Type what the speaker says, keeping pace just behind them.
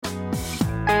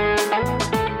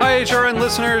HRN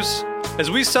listeners.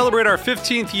 As we celebrate our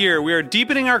 15th year, we are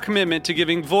deepening our commitment to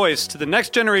giving voice to the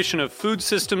next generation of food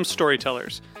systems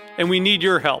storytellers, and we need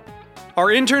your help. Our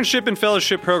internship and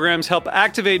fellowship programs help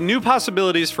activate new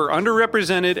possibilities for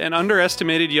underrepresented and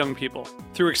underestimated young people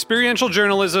through experiential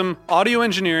journalism, audio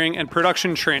engineering, and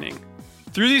production training.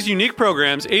 Through these unique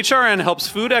programs, HRN helps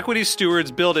food equity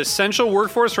stewards build essential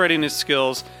workforce readiness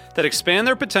skills that expand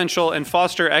their potential and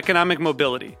foster economic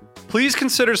mobility. Please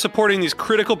consider supporting these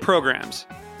critical programs.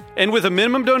 And with a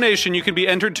minimum donation, you can be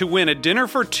entered to win a dinner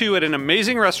for two at an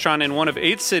amazing restaurant in one of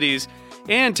 8 cities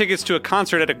and tickets to a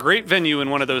concert at a great venue in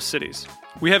one of those cities.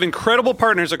 We have incredible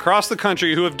partners across the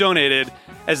country who have donated,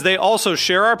 as they also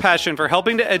share our passion for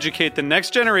helping to educate the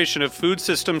next generation of food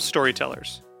systems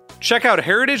storytellers. Check out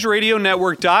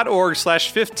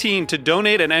heritageradionetwork.org/15 to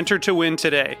donate and enter to win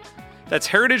today. That's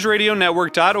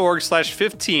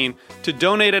heritageradionetwork.org/15 to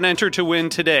donate and enter to win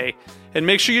today. And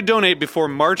make sure you donate before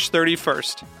March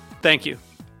 31st. Thank you.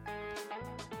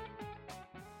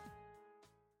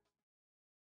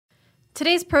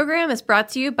 Today's program is brought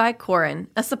to you by Korin,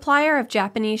 a supplier of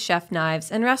Japanese chef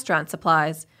knives and restaurant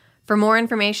supplies. For more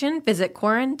information, visit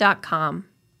Korin.com.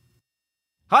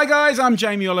 Hi guys, I'm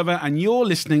Jamie Oliver and you're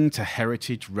listening to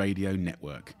Heritage Radio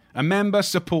Network, a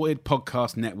member-supported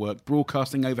podcast network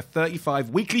broadcasting over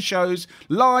 35 weekly shows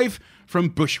live from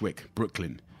Bushwick,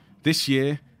 Brooklyn. This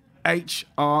year,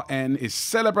 HRN is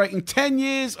celebrating 10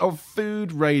 years of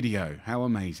food radio. How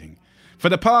amazing. For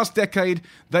the past decade,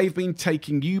 they've been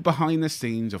taking you behind the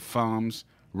scenes of farms,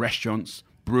 restaurants,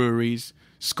 breweries,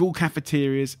 school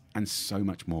cafeterias, and so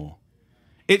much more.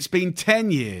 It's been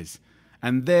 10 years,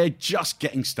 and they're just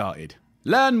getting started.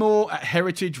 Learn more at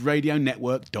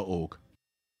heritageradionetwork.org.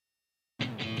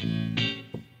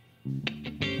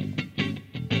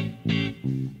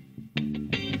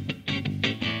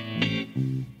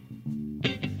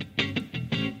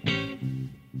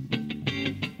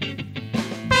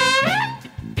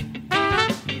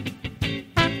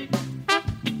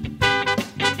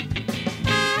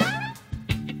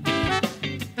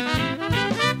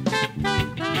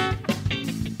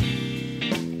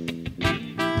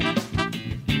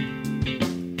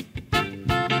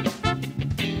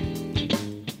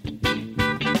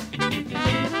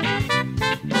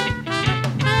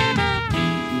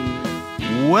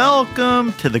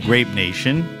 Welcome to the Grape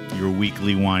Nation, your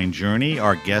weekly wine journey.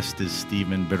 Our guest is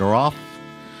Stephen Bitterolf.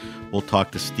 We'll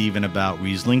talk to Stephen about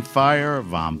Riesling Fire,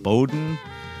 Von Boden.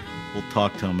 We'll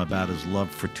talk to him about his love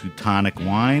for Teutonic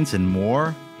wines and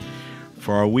more.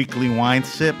 For our weekly wine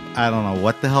sip, I don't know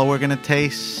what the hell we're going to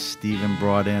taste. Stephen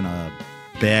brought in a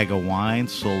bag of wine,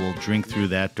 so we'll drink through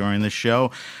that during the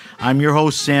show. I'm your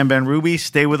host, Sam Ben-Ruby.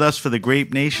 Stay with us for the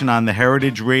Grape Nation on the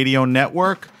Heritage Radio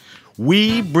Network.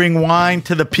 We bring wine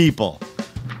to the people.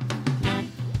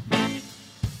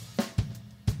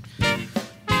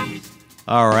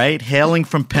 All right, hailing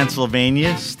from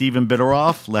Pennsylvania, Stephen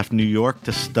Bitterolf left New York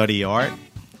to study art,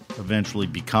 eventually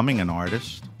becoming an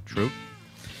artist. True.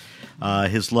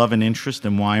 His love and interest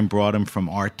in wine brought him from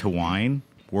art to wine,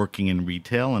 working in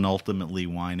retail and ultimately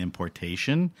wine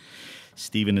importation.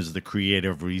 Stephen is the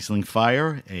creator of Riesling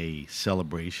Fire, a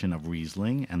celebration of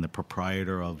Riesling, and the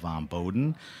proprietor of Von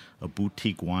Boden, a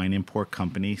boutique wine import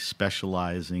company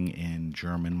specializing in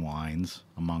German wines,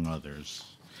 among others.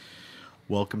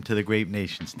 Welcome to the Grape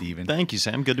Nation, Stephen. Thank you,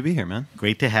 Sam. Good to be here, man.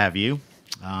 Great to have you.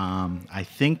 I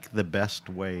think the best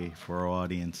way for our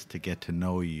audience to get to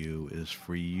know you is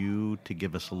for you to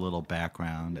give us a little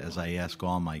background, as I ask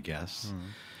all my guests,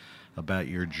 about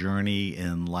your journey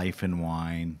in life and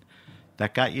wine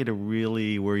that got you to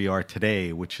really where you are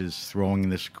today, which is throwing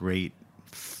this great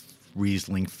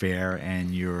Riesling fair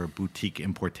and your boutique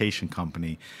importation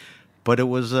company. But it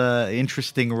was an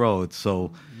interesting road.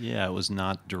 So yeah, it was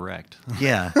not direct.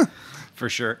 Yeah, for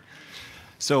sure.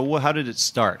 So how did it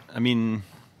start? I mean,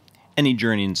 any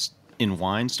journey in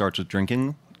wine starts with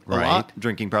drinking a lot,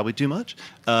 drinking probably too much.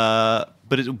 But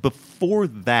before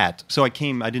that, so I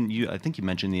think you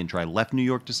mentioned in the intro, I left New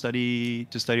York to study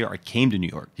art. I came to New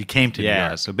York. You came to New York.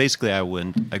 Yeah, so basically I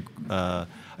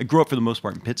grew up for the most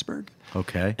part in Pittsburgh.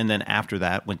 Okay. And then after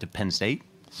that, went to Penn State.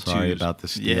 Sorry about the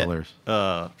Steelers.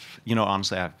 Yeah,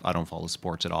 honestly, I don't follow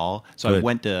sports at all. So Good. I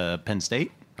went to Penn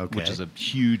State, which is a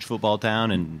huge football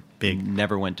town, and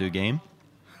never went to a game.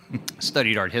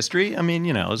 Studied art history. I mean,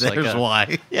 it's There's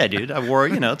why. Yeah, dude. I wore,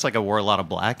 it's like I wore a lot of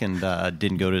black and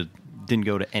didn't go to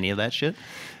any of that shit.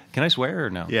 Can I swear or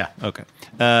no? Yeah. Okay.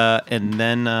 And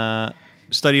then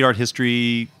studied art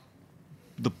history.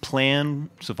 The plan,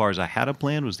 so far as I had a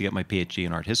plan, was to get my PhD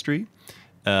in art history.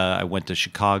 I went to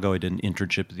Chicago. I did an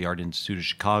internship at the Art Institute of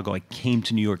Chicago. I came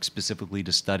to New York specifically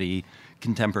to study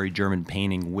contemporary German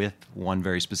painting with one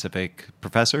very specific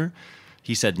professor.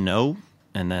 He said no,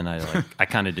 and then I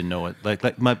kind of didn't know it.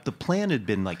 The plan had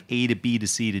been like A to B to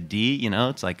C to D.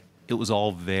 It's like it was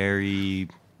all very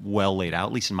well laid out,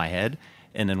 at least in my head.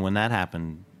 And then when that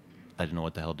happened, I didn't know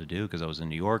what the hell to do because I was in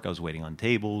New York. I was waiting on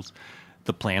tables.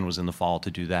 The plan was in the fall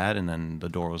to do that, and then the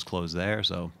door was closed there.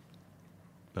 So,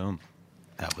 boom.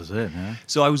 That was it, huh?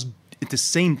 So I was at the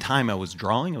same time I was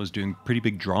drawing. I was doing pretty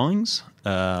big drawings.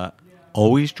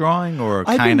 Always drawing, or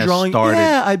kind of started?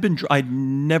 Yeah, I'd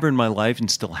never in my life, and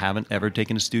still haven't ever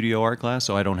taken a studio art class,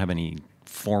 so I don't have any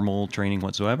formal training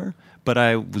whatsoever. But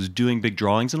I was doing big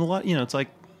drawings, and a lot. It's like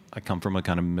I come from a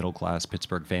kind of middle class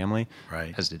Pittsburgh family,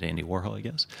 right? As did Andy Warhol, I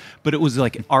guess. But it was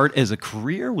like art as a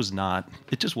career was not.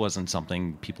 It just wasn't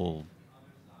something people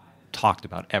talked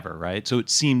about ever, right? So it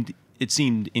seemed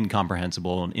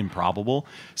incomprehensible and improbable.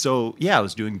 So yeah, I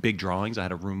was doing big drawings. I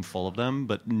had a room full of them,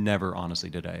 but never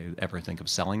honestly did I ever think of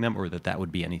selling them or that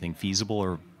would be anything feasible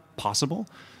or possible.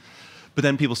 But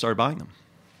then people started buying them.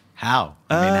 How?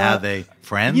 How they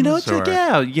friends? It's like,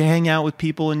 yeah, you hang out with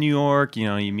people in New York.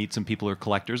 You meet some people who are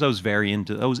collectors. I was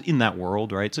in that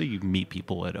world, right? So you meet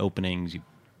people at openings, you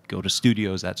go to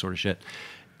studios, that sort of shit.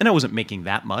 And I wasn't making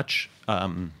that much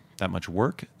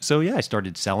work. So yeah, I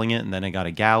started selling it, and then I got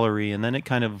a gallery, and then it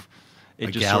kind of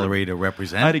gallery to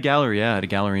represent. I had a gallery, yeah. I had a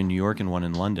gallery in New York and one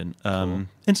in London, cool.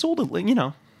 And sold it. I don't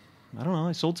know.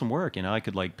 I sold some work. I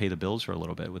could pay the bills for a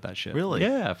little bit with that shit. Really?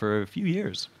 Yeah, for a few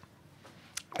years.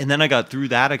 And then I got through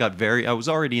that. I was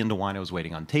already into wine. I was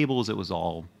waiting on tables. It was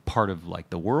all part of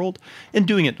the world, and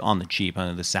doing it on the cheap. I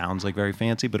know this sounds like very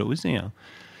fancy, but it was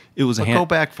it was go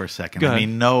back for a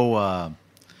second.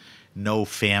 No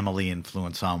family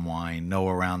influence on wine, no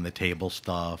around the table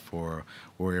stuff, or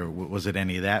was it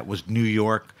any of that? Was New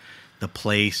York the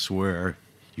place where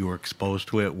you were exposed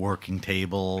to it, working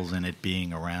tables and it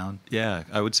being around? Yeah,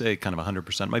 I would say kind of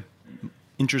 100%.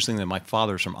 Interestingly, my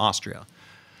father's from Austria.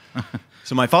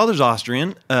 So my father's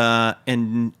Austrian,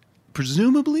 and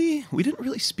presumably, we didn't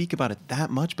really speak about it that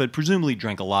much, but presumably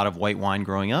drank a lot of white wine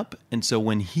growing up. And so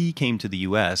when he came to the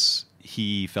U.S.,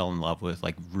 he fell in love with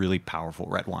really powerful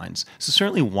red wines. So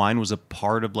certainly wine was a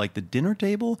part of the dinner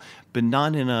table, but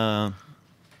not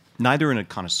neither in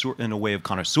a way of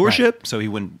connoisseurship. Right. So he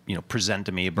wouldn't present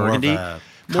to me a Burgundy.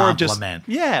 More of just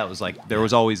it was there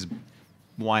was always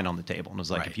wine on the table, and it was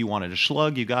right. If you wanted a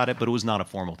schlug, you got it, but it was not a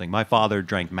formal thing. My father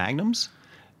drank Magnums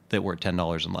that were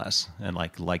 $10 and less, and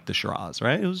like the Shiraz,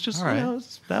 right? It was just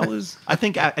that was I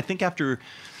think after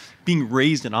being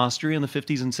raised in Austria in the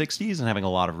 50s and 60s and having a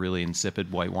lot of really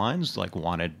insipid white wines,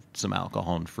 wanted some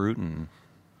alcohol and fruit, and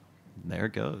there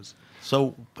it goes.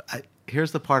 So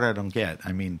here's the part I don't get.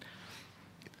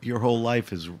 Your whole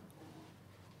life is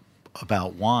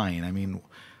about wine.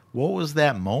 What was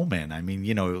that moment?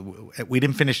 We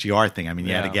didn't finish the art thing.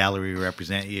 You had a gallery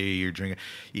represent you, you're drinking.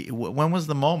 When was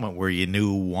the moment where you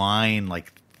knew wine,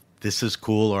 this is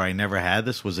cool, or I never had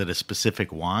this? Was it a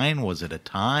specific wine? Was it a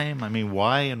time?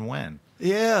 Why and when?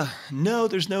 Yeah. No,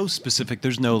 there's no specific,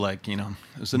 there's no it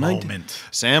was a moment.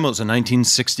 Sam, it was a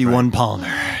 1961 right.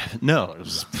 Palmer. No, it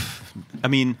was,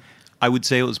 I would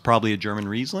say it was probably a German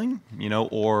Riesling,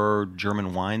 or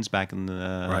German wines back in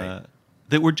the, right.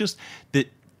 that were just,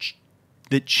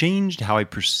 that changed how I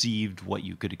perceived what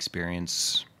you could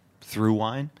experience through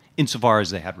wine. Insofar as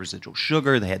they had residual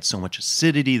sugar, they had so much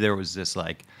acidity. There was this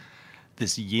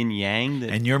this yin yang.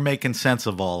 And you're making sense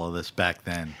of all of this back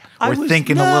then. We're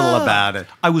thinking a little about it.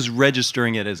 I was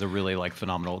registering it as a really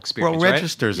phenomenal experience. Well,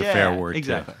 register's a fair word.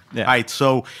 Exactly. Too. Yeah. All right.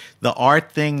 So the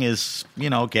art thing is,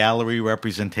 gallery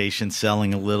representation,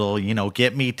 selling a little.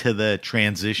 Get me to the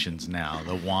transitions now,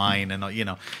 the wine,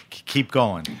 and keep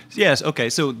going. Yes. Okay.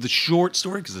 So the short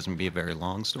story, because this would be a very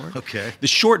long story. Okay. The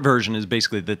short version is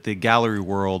basically that the gallery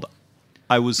world,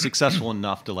 I was successful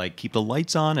enough to keep the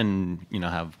lights on and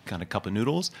have kind of cup of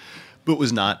noodles, but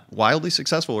was not wildly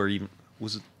successful, or even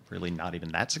was really not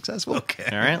even that successful. Okay,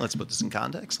 all right, let's put this in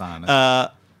context.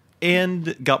 Honest.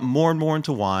 And got more and more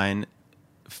into wine.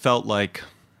 Felt like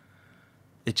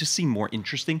it just seemed more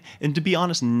interesting, and to be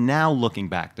honest, now looking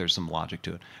back, there's some logic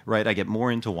to it. Right, I get more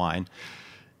into wine.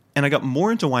 And I got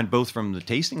more into wine both from the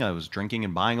tasting. I was drinking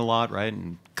and buying a lot, right,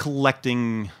 and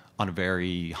collecting on a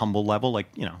very humble level. I'd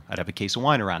have a case of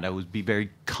wine around. I would be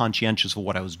very conscientious of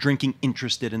what I was drinking,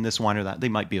 interested in this wine or that. They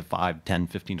might be a $5,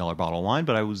 $10, $15 bottle of wine,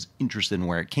 but I was interested in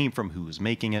where it came from, who was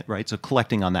making it, right? So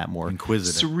collecting on that more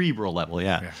inquisitive, cerebral level,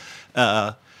 yeah.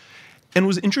 and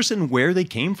was interested in where they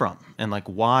came from and like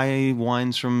why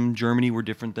wines from Germany were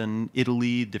different than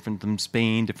Italy, different than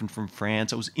Spain, different from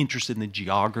France. I was interested in the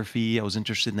geography. I was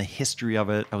interested in the history of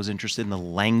it. I was interested in the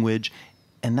language.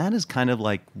 And that is kind of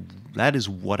like, that is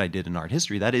what I did in art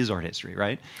history. That is art history,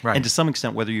 right? Right. And to some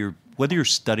extent, whether you're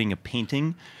studying a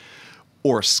painting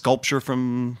or a sculpture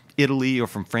from Italy or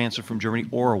from France or from Germany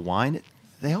or a wine,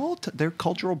 they're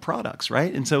cultural products,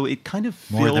 right? And so it kind of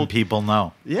More than people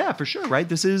know. Yeah, for sure, right?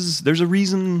 There's a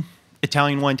reason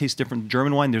Italian wine tastes different than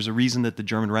German wine. There's a reason that the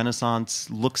German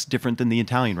Renaissance looks different than the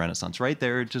Italian Renaissance, right?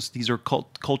 These are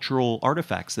cultural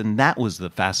artifacts, and that was the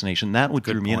fascination. That what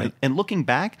drew me in. And looking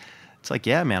back, it's like,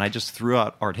 yeah, man, I just threw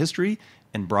out art history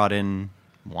and brought in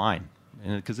wine.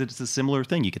 Because it's a similar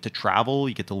thing. You get to travel,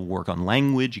 you get to work on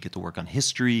language, you get to work on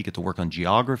history, you get to work on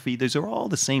geography. Those are all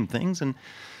the same things. And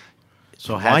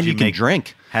so wine you can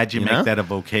drink. How'd you make that a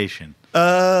vocation?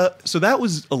 So that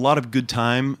was a lot of good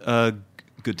timing,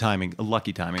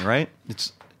 lucky timing, right?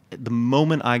 It's the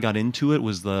moment I got into it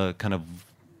was the kind of,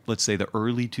 let's say, the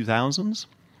early 2000s.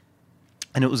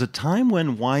 And it was a time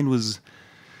when wine was,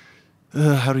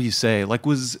 how do you say, like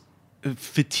was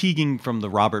fatiguing from the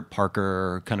Robert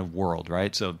Parker kind of world,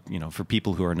 right? So, for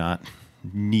people who are not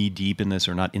knee deep in this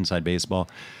or not inside baseball,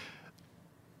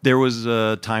 there was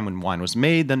a time when wine was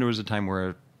made. Then there was a time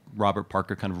where Robert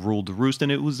Parker kind of ruled the roost.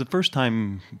 And it was the first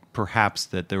time, perhaps,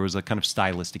 that there was a kind of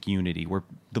stylistic unity where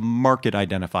the market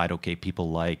identified, okay, people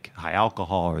like high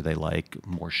alcohol, or they like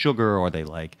more sugar, or they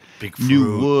like big new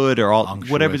fruit, wood, or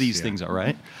unctuous, whatever these things are,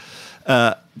 right?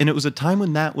 And it was a time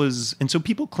when that was, and so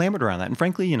people clamored around that. And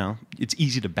frankly, it's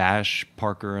easy to bash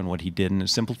Parker and what he did and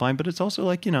simplifying, but it's also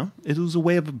like, it was a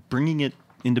way of bringing it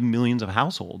into millions of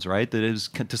households, right? That is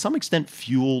to some extent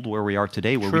fueled where we are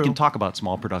today, where we can talk about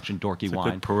small production dorky it's wine.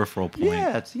 A good peripheral point.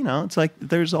 Yeah, it's like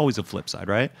there's always a flip side,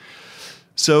 right?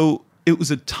 So it was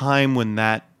a time when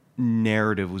that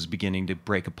narrative was beginning to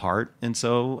break apart, and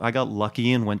so I got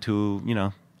lucky and went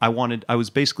to, I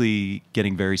was basically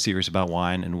getting very serious about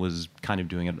wine and was kind of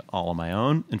doing it all on my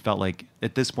own, and felt like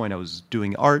at this point I was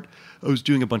doing art, I was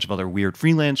doing a bunch of other weird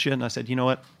freelance shit, and I said, you know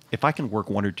what? If I can work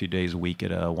 1 or 2 days a week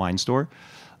at a wine store,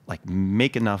 like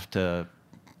make enough to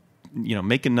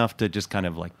just kind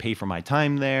of like pay for my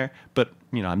time there, but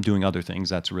I'm doing other things.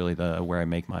 That's really where I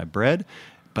make my bread.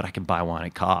 But I can buy wine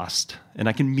at cost, and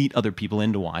I can meet other people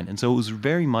into wine. And so it was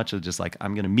very much of just like,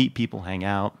 I'm going to meet people, hang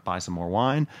out, buy some more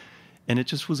wine. And it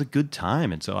just was a good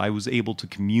time. And so I was able to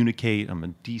communicate. I'm a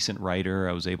decent writer.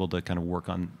 I was able to kind of work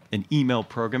on an email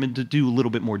program and to do a little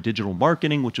bit more digital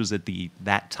marketing, which was at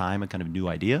that time a kind of new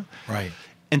idea. Right.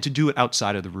 And to do it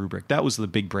outside of the rubric. That was the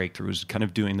big breakthrough, was kind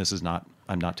of doing this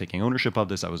I'm not taking ownership of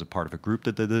this. I was a part of a group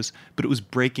that did this. But it was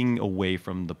breaking away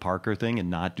from the Parker thing and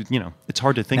not, it's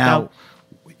hard to think now, about.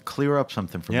 Clear up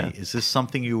something for me. Is this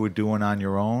something you were doing on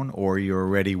your own, or you're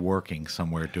already working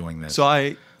somewhere doing this?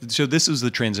 So this was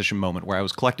the transition moment where I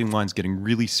was collecting wines, getting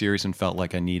really serious, and felt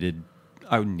like I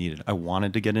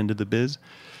wanted to get into the biz.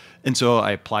 And so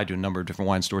I applied to a number of different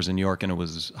wine stores in New York, and it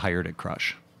was hired at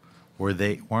Crush.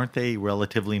 Weren't they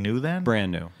relatively new then?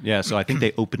 Brand new. Yeah, so I think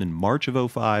they opened in March of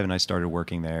 2005, and I started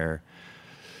working there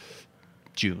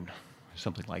June,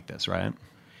 something like this, right?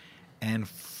 And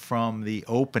from the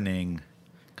opening,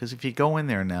 because if you go in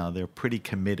there now, they're pretty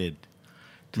committed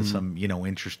to some,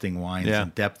 interesting wines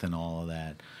and depth and all of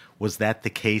that. Was that the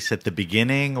case at the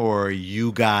beginning, or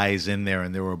you guys in there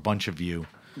and there were a bunch of you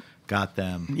got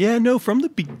them? Yeah, no, from the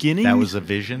beginning. That was a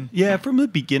vision? Yeah, from the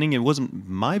beginning, it wasn't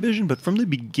my vision, but from the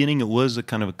beginning, it was a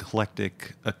kind of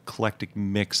eclectic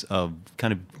mix of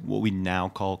kind of what we now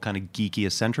call kind of geeky,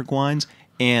 eccentric wines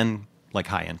and like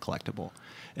high-end collectible.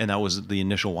 And that was the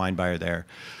initial wine buyer there.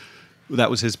 That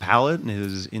was his palate and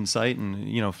his insight,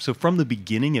 and so from the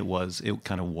beginning, it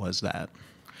kind of was that.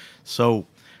 So,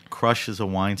 Crush is a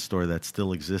wine store that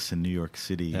still exists in New York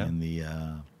City in the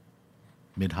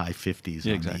mid-high 50s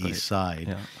on the east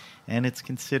side, and it's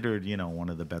considered one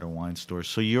of the better wine stores.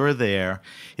 So you're there.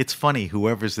 It's funny,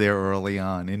 whoever's there early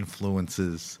on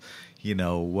influences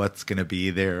what's going to be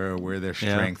there, or where their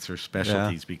strengths or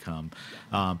specialties become.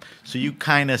 So you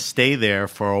kind of stay there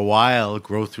for a while,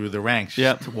 grow through the ranks.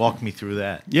 Just walk me through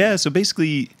that. Yeah, so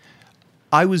basically,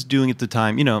 I was doing at the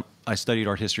time, I studied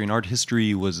art history, and art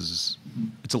history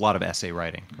it's a lot of essay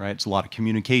writing, right? It's a lot of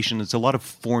communication. It's a lot of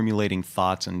formulating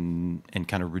thoughts and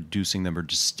kind of reducing them or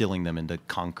distilling them into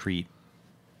concrete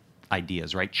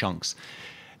ideas, right? Chunks.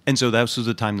 And so that was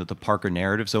the time that the Parker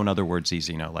narrative, so in other words,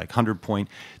 these, like 100 point,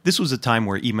 this was a time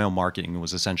where email marketing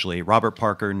was essentially Robert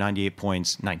Parker, 98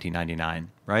 points,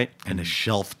 1999, right? And a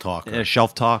shelf talker. A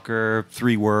shelf talker,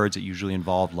 3 words. It usually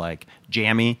involved like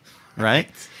jammy,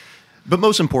 right? But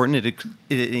most important,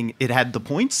 it had the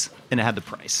points and it had the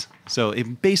price. So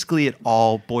it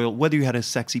all boiled, whether you had a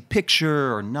sexy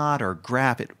picture or not, or a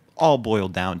graph, it all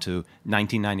boiled down to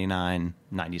 $19.99,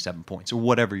 97 points, or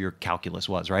whatever your calculus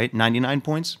was, right? 99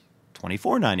 points,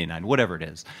 $24.99, whatever it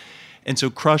is. And so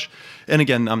Crush, and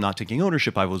again, I'm not taking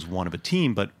ownership. I was one of a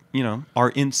team, but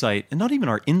our insight, and not even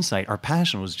our insight, our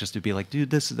passion was just to be like,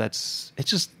 dude, it's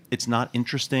not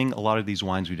interesting. A lot of these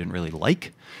wines we didn't really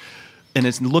like. And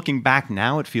it's looking back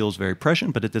now, it feels very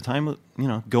prescient. But at the time,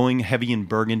 going heavy in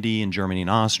Burgundy and Germany and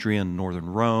Austria and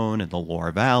Northern Rhone and the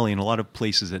Loire Valley and a lot of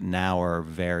places that now are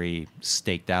very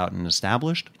staked out and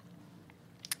established,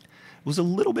 it was a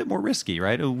little bit more risky,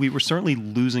 right? We were certainly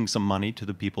losing some money to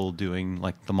the people doing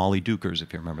like the Molly Dukers,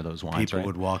 if you remember those wines. People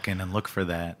would walk in and look for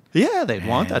that. Yeah, they'd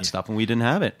want that stuff, and we didn't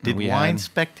have it. Did Wine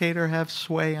Spectator have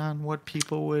sway on what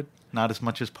people would? Not as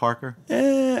much as Parker?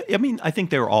 I mean, I think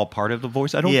they were all part of the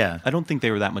voice. I don't think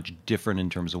they were that much different in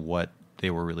terms of what they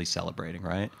were really celebrating,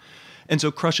 right? And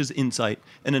so Crush's Insight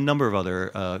and a number of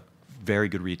other very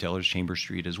good retailers, Chamber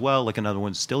Street as well, like another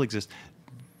one still exists.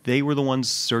 They were the ones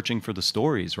searching for the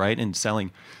stories, right? And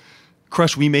selling.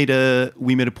 Crush, we made a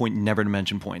point never to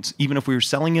mention points. Even if we were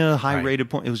selling a high-rated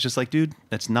point, it was just like, dude,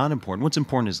 that's not important. What's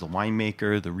important is the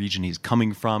winemaker, the region he's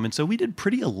coming from. And so we did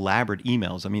pretty elaborate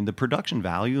emails. I mean, the production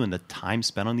value and the time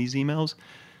spent on these emails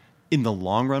in the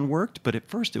long run worked. But at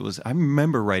first I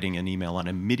remember writing an email on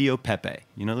Emidio Pepe.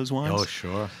 You know those wines? Oh,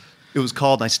 sure. It was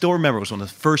called, and I still remember, it was one of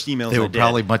the first emails They were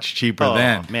probably much cheaper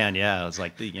then. Oh, man, yeah. It was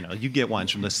like, you get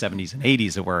wines from the 70s and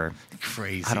 80s that were,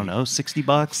 crazy. I don't know, $60,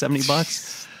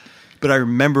 $70. But I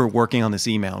remember working on this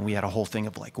email, and we had a whole thing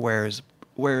of like, where is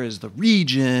the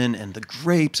region and the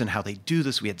grapes and how they do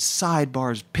this. We had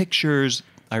sidebars, pictures.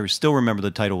 I still remember the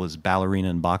title was Ballerina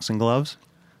in Boxing Gloves.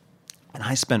 And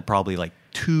I spent probably like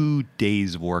 2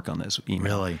 days of work on this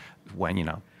email. Really?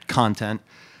 When, content,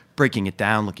 breaking it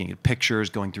down, looking at pictures,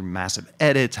 going through massive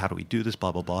edits. How do we do this?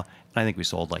 Blah, blah, blah. And I think we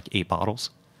sold like 8 bottles.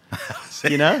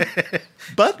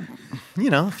 But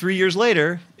 3 years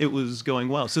later, it was going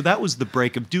well. So that was the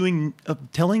break of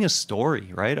telling a story,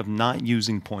 right? Of not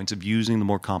using points, of using the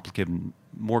more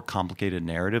complicated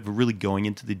narrative, of really going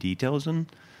into the details. And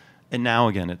now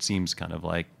again, it seems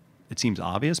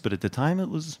obvious, but at the time it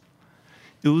was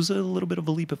a little bit of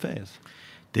a leap of faith.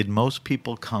 Did most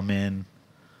people come in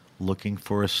looking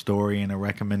for a story and a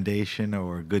recommendation,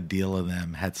 or a good deal of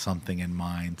them had something in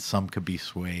mind? Some could be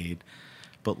swayed.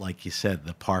 But like you said,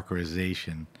 the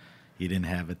Parkerization, you didn't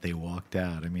have it, they walked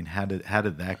out. I mean, how did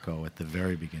that go at the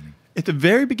very beginning? At the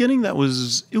very beginning, it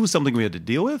was something we had to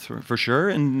deal with for sure.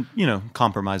 And,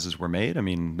 compromises were made. I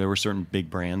mean, there were certain big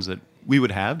brands that we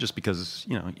would have just because,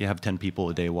 you have 10 people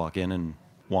a day walk in and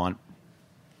want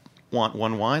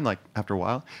one wine, like after a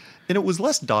while. And it was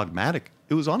less dogmatic.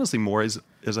 It was honestly more as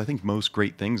I think most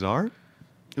great things are.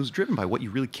 It was driven by what you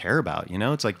really care about.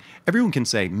 It's like everyone can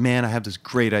say, man, I have this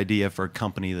great idea for a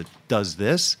company that does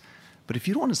this. But if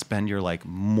you don't want to spend your like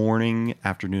morning,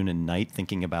 afternoon, and night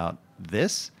thinking about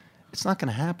this, it's not going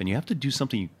to happen. You have to do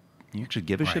something you actually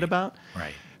give a shit about.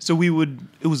 Right. So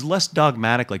it was less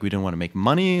dogmatic. Like we didn't want to make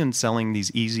money and selling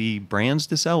these easy brands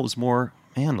to sell. It was more,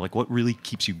 man, like what really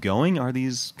keeps you going are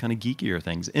these kind of geekier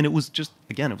things. And it was just,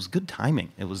 again, it was good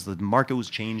timing. It was the market was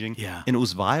changing. Yeah. And it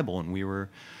was viable. And we were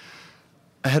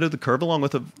ahead of the curve along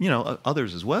with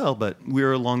others as well, but we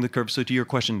were along the curve. So to your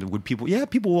question, would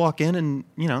people walk in and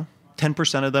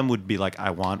 10% of them would be like,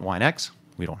 I want wine X.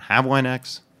 We don't have wine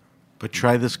X. But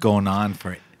try this going on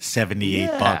for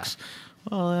 $78.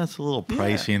 Well, that's a little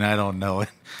pricey, and I don't know it.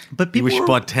 But people wish you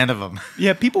bought 10 of them.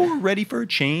 Yeah, people were ready for a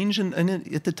change, and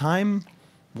at the time,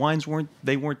 wines weren't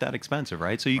that expensive,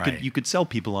 right? So you could sell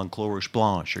people on Clos Roche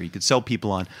Blanche, or you could sell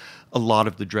people on a lot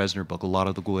of the Dresdner book, a lot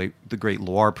of the great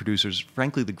Loire producers,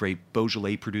 frankly, the great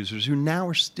Beaujolais producers, who now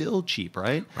are still cheap,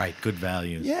 right? Right, good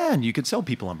values. Yeah, and you could sell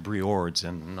people on Briords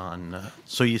and on...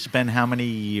 So you spent how many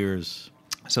years?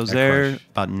 So I was there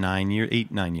about 9 years,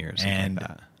 8-9 years. And like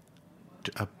that.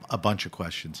 A bunch of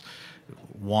questions.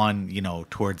 One,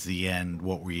 towards the end,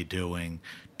 what were you doing?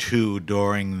 Two,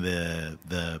 during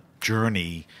the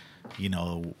journey,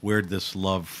 where'd this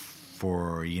love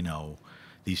for,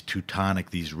 these Teutonic,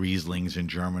 these Rieslings and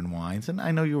German wines, and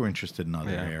I know you were interested in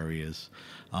other areas,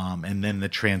 and then the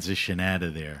transition out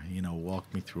of there,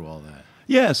 walk me through all that.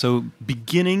 Yeah, so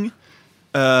beginning,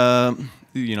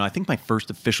 I think my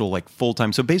first official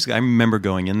full-time, so basically I remember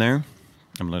going in there.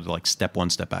 I'm going to step one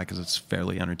step back because it's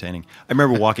fairly entertaining. I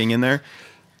remember walking in there,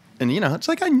 and it's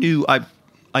like I knew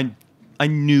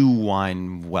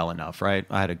wine well enough, right?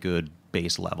 I had a good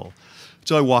base level.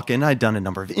 So I walk in, I'd done a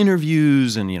number of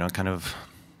interviews and, kind of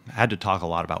had to talk a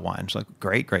lot about wine. It's like,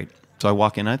 great. So I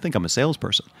walk in, I think I'm a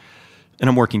salesperson. And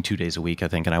I'm working 2 days a week, I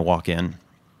think, and I walk in.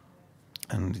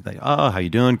 And they, oh, how you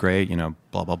doing? Great,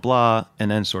 blah, blah, blah.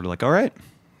 And then sort of like, all right,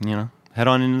 head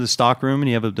on into the stock room,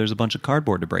 and there's a bunch of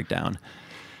cardboard to break down.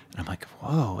 And I'm like,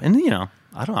 whoa. And,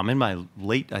 I don't know, I'm in my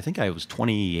I think I was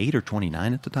 28 or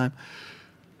 29 at the time.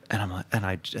 And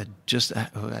I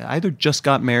either just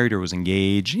got married or was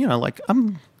engaged.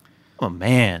 I'm a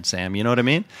man, Sam. You know what I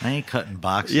mean? I ain't cutting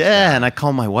boxes. Yeah, down. and I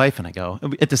call my wife and I go,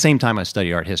 at the same time I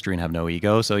study art history and have no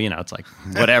ego. So, it's like,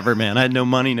 whatever, man. I had no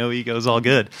money, no ego, it's all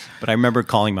good. But I remember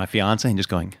calling my fiance and just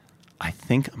going, I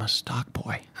think I'm a stock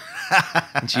boy.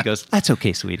 And she goes, that's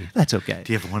okay, sweetie. That's okay.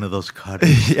 Do you have one of those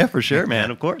cutters? Yeah, for sure,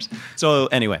 man. Of course. So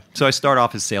anyway, I start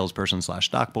off as salesperson /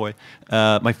 stock boy.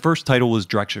 My first title was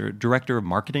director of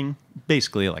marketing.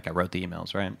 Basically, like I wrote the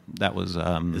emails, right? That was.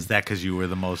 Is that because you were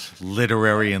the most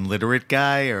literary and literate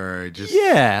guy, or just?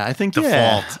 Yeah, I think default.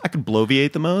 Yeah, I could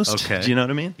bloviate the most. Okay. Do you know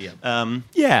what I mean? Yeah.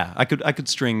 Yeah, I could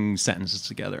string sentences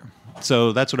together.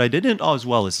 So that's what I did, and as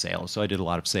well as sales. So I did a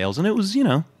lot of sales, and it was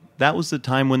that was the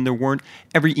time when there weren't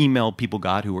every email people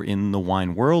got who were in the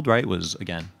wine world, right? Was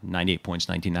again 98 points,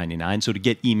 1999. So to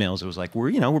get emails, it was like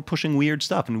we're pushing weird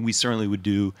stuff, and we certainly would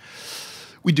do.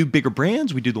 We do bigger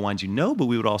brands, we do the wines but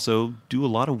we would also do a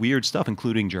lot of weird stuff,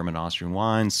 including German, Austrian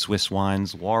wines, Swiss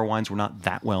wines, Loire wines were not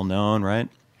that well known, right?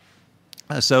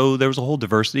 So there was a whole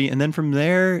diversity, and then from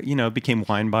there, it became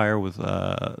wine buyer with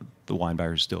the wine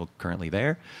buyer who's still currently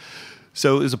there.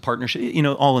 So it was a partnership.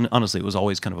 Honestly, it was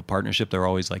always kind of a partnership. There were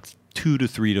always like 2 to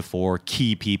 3 to 4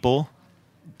 key people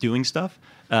doing stuff.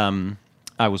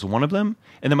 I was one of them.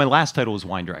 And then my last title was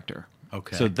wine director.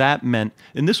 Okay. So that meant,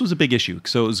 and this was a big issue.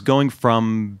 So it was going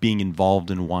from being involved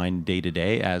in wine day to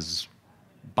day as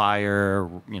buyer,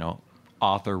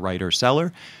 author, writer,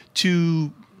 seller,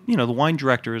 to, the wine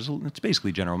director it's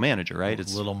basically general manager, right?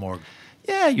 It's a little more.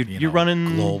 Yeah, you're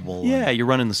running global. Yeah, you're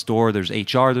running the store. There's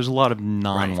HR. There's a lot of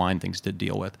non-wine things to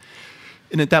deal with.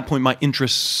 And at that point, my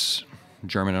interests,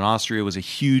 German and Austria, was a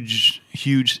huge,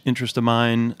 huge interest of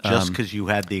mine. Just because you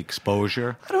had the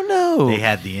exposure? I don't know. They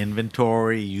had the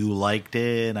inventory. You liked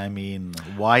it. I mean,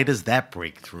 why does that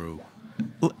break through?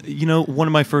 One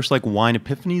of my first wine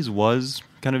epiphanies was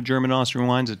kind of German Austrian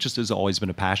wines. It just has always been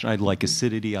a passion. I like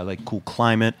acidity. I like cool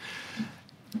climate.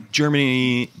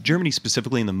 Germany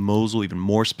specifically, in the Mosel, even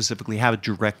more specifically, have a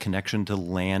direct connection to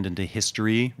land and to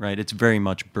history, right? It's very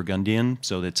much Burgundian,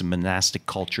 so it's a monastic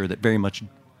culture that very much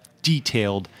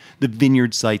detailed the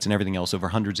vineyard sites and everything else over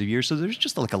hundreds of years. So there's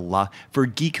just a lot, for a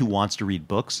geek who wants to read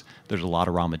books, there's a lot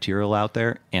of raw material out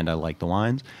there, and I like the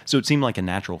wines. So it seemed like a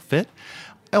natural fit.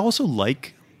 I also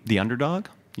like the underdog,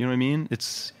 you know what I mean?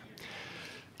 It's...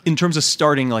 In terms of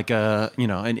starting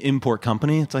an import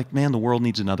company, it's like, man, the world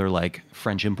needs another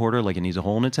French importer, it needs a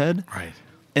hole in its head. Right.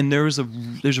 And there's a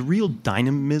real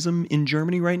dynamism in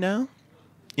Germany right now,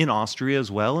 in Austria as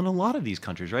well, and a lot of these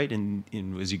countries, right? In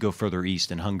as you go further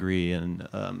east, in Hungary and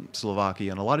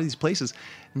Slovakia and a lot of these places,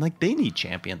 and they need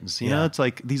champions. You know, it's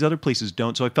like these other places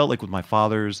don't. So I felt like with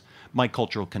my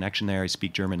cultural connection there, I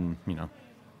speak German,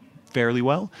 fairly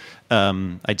well.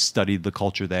 I'd studied the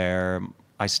culture there.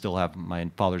 I still have my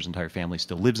father's entire family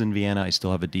still lives in Vienna. I still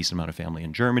have a decent amount of family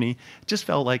in Germany. It just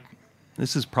felt like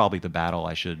this is probably the battle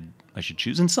I should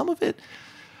choose. And some of it,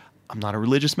 I'm not a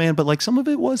religious man, but some of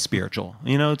it was spiritual.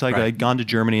 It's like I'd gone to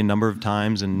Germany a number of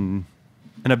times and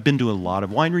I've been to a lot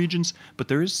of wine regions, but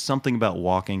there is something about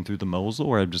walking through the Mosel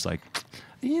where I'm just like,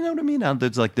 you know what I mean?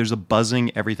 There's a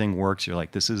buzzing, everything works. You're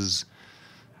like,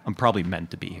 I'm probably meant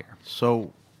to be here.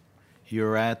 So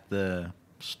you're at the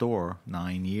store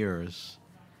 9 years.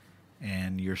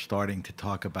 And you're starting to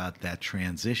talk about that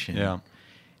transition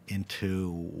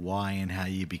into why and how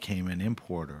you became an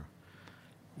importer.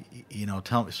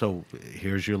 Tell me. So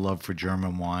here's your love for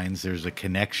German wines. There's a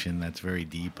connection that's very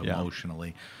deep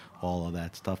emotionally, all of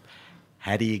that stuff.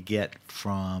 How do you get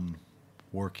from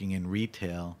working in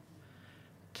retail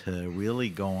to really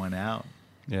going out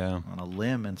on a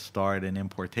limb and start an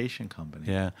importation company?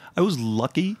 Yeah, I was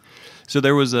lucky. So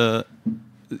there was so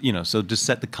to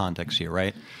set the context here,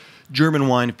 right? German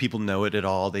wine, if people know it at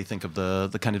all, they think of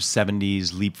the kind of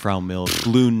 70s Liebfrau milk,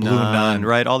 Blue Nun,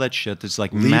 right? All that shit that's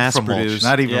mass-produced.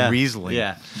 Not even Riesling.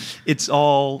 Yeah. It's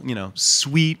all,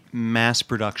 sweet, mass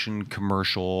production,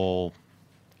 commercial.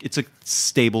 It's a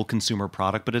stable consumer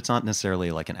product, but it's not necessarily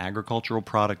an agricultural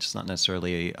product. It's not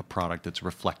necessarily a product that's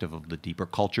reflective of the deeper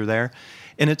culture there.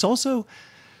 And it's also,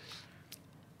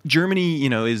 Germany,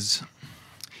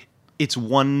 it's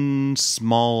one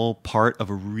small part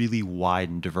of a really wide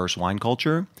and diverse wine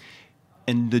culture.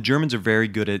 And the Germans are very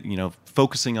good at,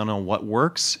 focusing on what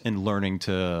works and learning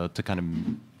to kind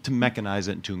of to mechanize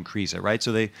it and to increase it, right?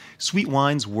 So sweet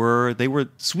wines were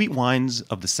sweet wines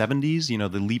of the 70s. You know,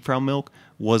 the Liebfrau milk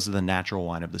was the natural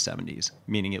wine of the 70s,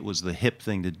 meaning it was the hip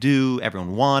thing to do.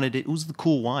 Everyone wanted it. It was the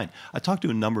cool wine. I talked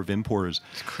to a number of importers.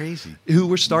 It's crazy. Who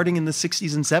were starting in the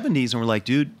 60s and 70s and were like,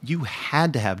 dude, you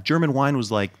had to have German wine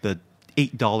was like the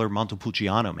 $8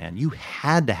 Montepulciano, man. You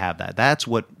had to have that. That's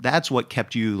what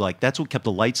kept you like. That's what kept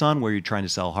the lights on where you're trying to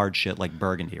sell hard shit like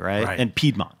Burgundy, right? And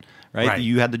Piedmont, right?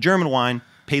 You had the German wine,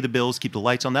 pay the bills, keep the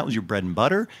lights on. That was your bread and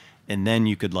butter. And then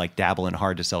you could like dabble in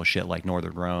hard to sell shit like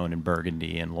Northern Rhone and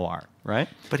Burgundy and Loire, right?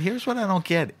 But here's what I don't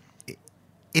get.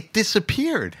 It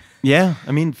disappeared. Yeah.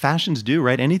 I mean, fashions do,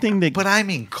 right? Anything that... But I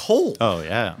mean cold. Oh,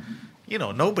 yeah. You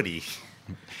know, nobody...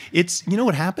 It's... You know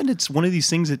what happened? It's one of these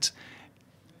things. It's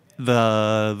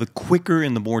the quicker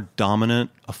and the more dominant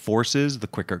a force is, the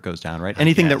quicker it goes down, right?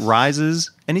 Anything that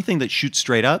rises, anything that shoots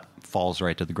straight up, falls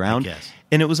right to the ground.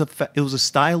 And it was a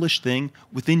stylish thing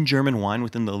within German wine,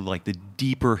 within the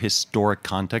deeper historic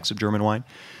context of German wine.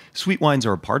 Sweet wines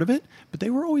are a part of it, but they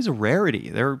were always a rarity.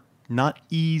 They're not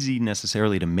easy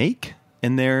necessarily to make,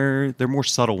 and they're more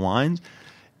subtle wines.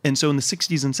 And so in the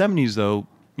 60s and 70s, though,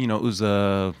 you know, it was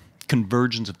a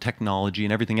convergence of technology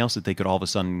and everything else that they could all of a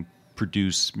sudden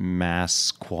produce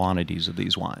mass quantities of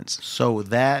these wines. So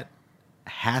that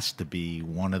has to be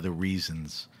one of the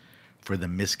reasons for the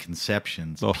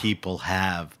misconceptions people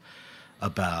have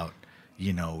about,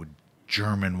 you know,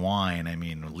 German wine. I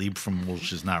mean,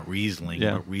 Liebfraumilch is not Riesling,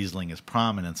 but Riesling is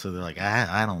prominent. So they're like,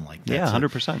 I don't like that. Yeah, so,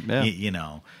 100%. Yeah. You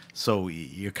know, so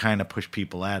you kind of push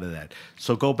people out of that.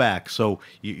 So go back. So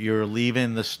you're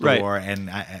leaving the store, and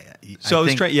I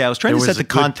was trying to set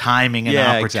the timing and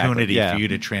opportunity for you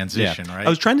to transition, right? I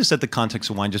was trying to set the context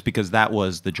of wine just because that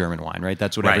was the German wine, right?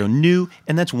 That's what everyone knew,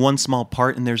 and that's one small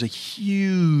part. And there's a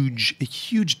huge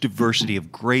diversity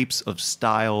of grapes, of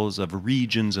styles, of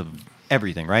regions, of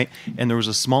everything, right? And there was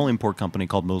a small import company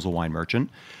called Mosel Wine Merchant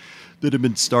that had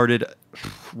been started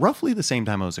roughly the same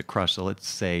time I was at Crush. So let's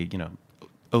say, you know,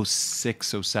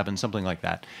 06, 07, something like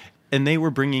that. And they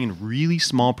were bringing in really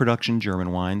small production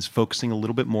German wines, focusing a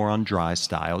little bit more on dry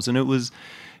styles. And it was,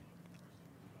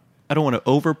 I don't want to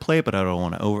overplay it, but I don't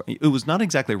want to it was not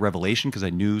exactly a revelation because I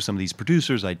knew some of these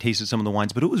producers, I tasted some of the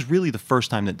wines, but it was really the first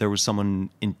time that there was someone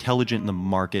intelligent in the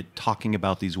market talking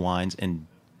about these wines and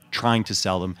trying to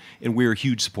sell them, and we were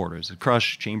huge supporters at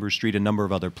Crush, Chambers Street, a number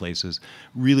of other places.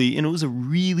 Really, and it was a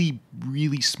really,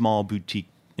 really small boutique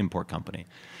import company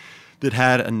that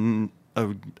had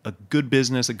a good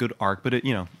business, a good arc, but it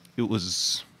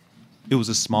was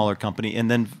a smaller company.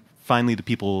 And then finally, the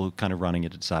people kind of running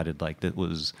it decided like that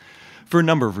was for a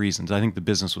number of reasons. I think the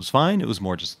business was fine. It was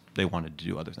more just they wanted to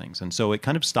do other things, and so it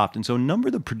kind of stopped. And so a number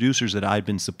of the producers that I'd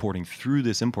been supporting through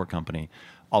this import company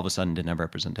all of a sudden didn't have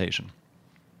representation.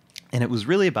 And it was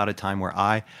really about a time where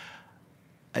I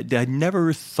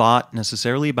never thought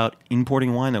necessarily about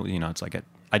importing wine. That, you know, it's like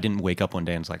I didn't wake up one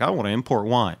day and it's like, I want to import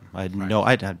wine. I had no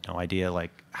idea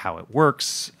like how it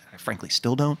works. I frankly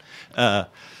still don't. But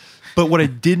what I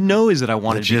did know is that I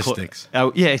wanted logistics.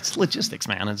 It's logistics,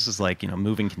 man. It's just like, you know,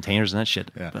 moving containers and that shit.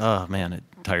 Yeah. Oh man, it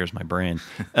tires my brain.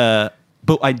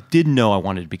 But I did know I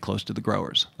wanted to be close to the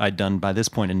growers. I'd done by this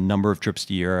point a number of trips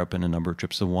to Europe and a number of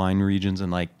trips to wine regions,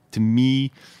 and like to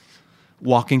me,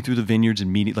 walking through the vineyards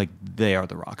and meeting, like, they are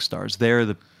the rock stars. They're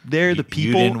the people.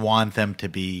 You didn't want them to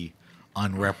be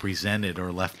unrepresented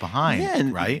or left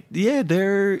behind, right? Yeah,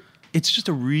 it's just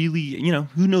a really, you know,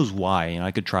 who knows why. You know, I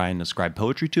could try and ascribe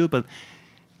poetry to it, but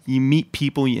you meet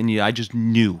people, and I just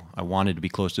knew I wanted to be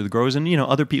close to the growers. And, you know,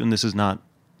 other people, and this is not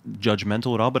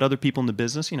judgmental at all, but other people in the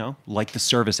business, you know, like the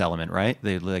service element, right?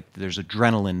 They like, there's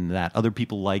adrenaline in that. Other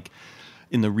people like,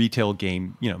 in the retail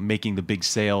game, you know, making the big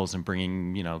sales and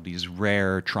bringing, you know, these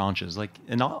rare tranches, like,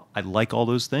 and I like all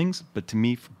those things, but to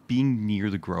me, being near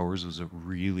the growers was a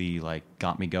really like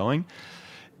got me going.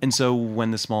 And so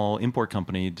when the small import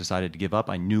company decided to give up,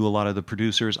 I knew a lot of the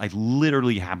producers. I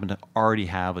literally happened to already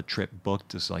have a trip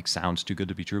booked. This like sounds too good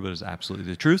to be true, but it's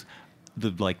absolutely the truth.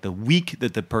 The week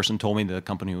that the person told me the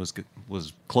company was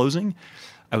closing,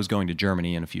 I was going to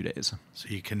Germany in a few days. So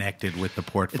you connected with the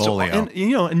portfolio. And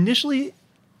you know, initially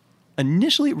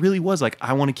it really was like,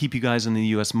 I want to keep you guys in the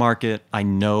U.S. market. I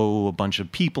know a bunch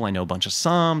of people. I know a bunch of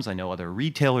SOMs. I know other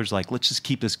retailers. Like, let's just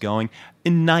keep this going.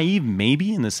 And naive,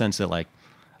 maybe, in the sense that, like,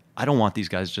 I don't want these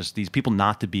people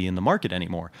not to be in the market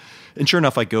anymore. And sure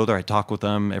enough, I go there. I talk with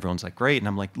them. Everyone's like, great. And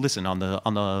I'm like, listen, on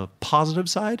the positive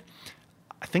side,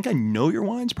 I think I know your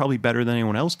wines probably better than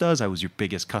anyone else does. I was your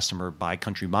biggest customer by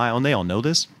country mile, and they all know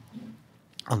this.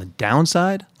 On the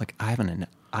downside, like, I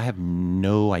have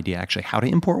no idea actually how to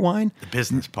import wine. The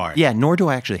business part. Yeah, nor do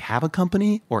I actually have a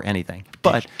company or anything.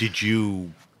 But did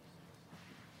you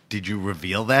did you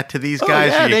reveal that to these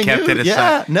guys? Yeah, or you they kept knew. it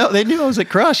aside? No, they knew I was at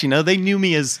Crush. They knew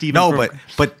me as Steven. No,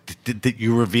 but did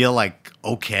you reveal like,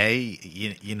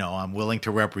 okay, I'm willing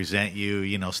to represent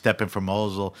you, stepping from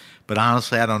Mosel, but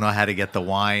honestly, I don't know how to get the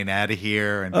wine out of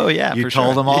here. And you for told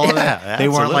sure. them all of Yeah, that. They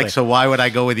weren't absolutely. like, so why would I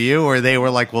go with you? Or they were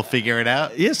like, we'll figure it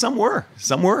out. Yeah, some were.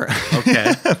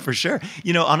 Okay. For sure.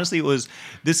 Honestly,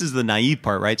 this is the naive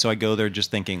part, right? So I go there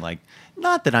just thinking like,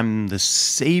 not that I'm the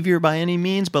savior by any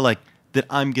means, but like that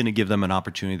I'm going to give them an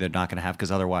opportunity they're not going to have,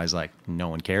 because otherwise, like, no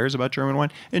one cares about German wine.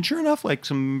 And sure enough, like,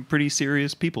 some pretty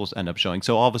serious people end up showing.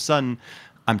 So all of a sudden,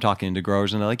 I'm talking to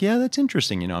growers, and they're like, yeah, that's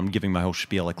interesting. I'm giving my whole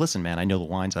spiel, like, listen, man, I know the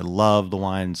wines. I love the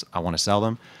wines. I want to sell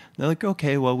them. And they're like,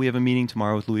 okay, well, we have a meeting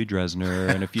tomorrow with Louis Dresner.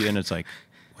 And it's like,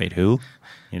 wait, who?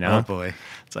 Oh, boy.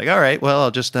 It's like, all right, well,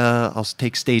 I'll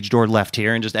take stage door left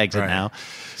here and just exit now.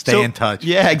 Stay in touch.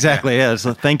 Yeah, exactly. Yeah.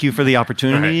 So thank you for the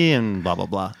opportunity and blah, blah,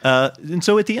 blah. And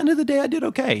so at the end of the day, I did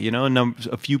okay.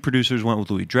 A few producers went with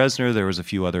Louis Dresner. There was a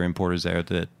few other importers there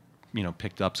that,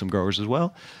 picked up some growers as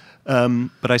well.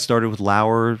 But I started with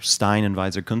Lauer, Stein, and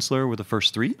Weiser Kunstler were the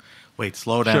first three. Wait,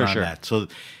 slow down on Sure. that. So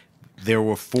there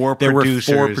were four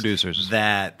producers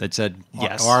that said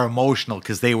yes, are emotional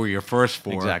because they were your first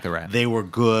four. Exactly right. They were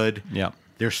good. Yeah.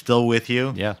 They're still with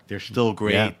you. Yeah. They're still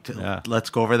great. Yeah. Let's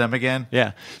go over them again.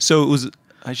 Yeah. So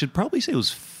I should probably say it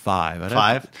was five.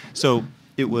 Five? So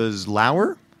it was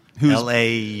Lauer, who's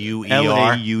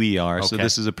Lauer. Lauer. So Okay.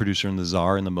 this is a producer in the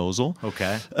Saar in the Mosel.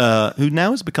 Okay. Who now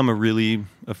has become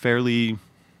a fairly,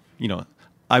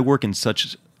 I work in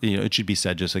such, it should be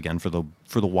said just again for the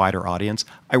wider audience,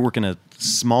 I work in a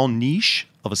small niche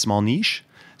of a small niche.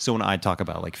 So when I talk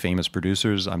about like famous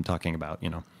producers, I'm talking about,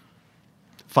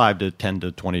 5 to 10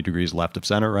 to 20 degrees left of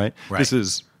center, right? This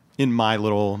is in my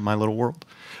little world.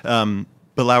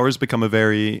 But Lauer's become a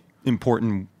very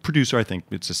important producer. I think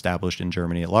it's established in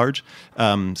Germany at large.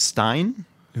 Stein,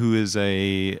 who is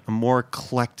a more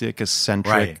eclectic,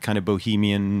 eccentric, kind of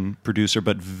bohemian producer,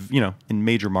 but in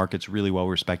major markets, really well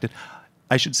respected.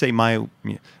 I should say I'll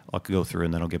go through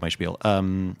and then I'll give my spiel.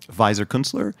 Weiser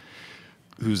Kunstler,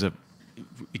 who's a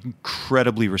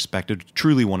incredibly respected,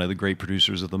 truly one of the great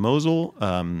producers of the Mosel.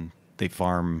 They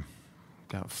farm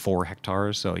 4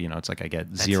 hectares, so it's like I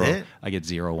get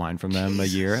zero wine from them a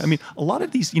year. I mean, a lot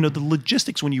of these, the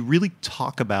logistics, when you really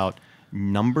talk about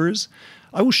numbers,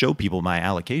 I will show people my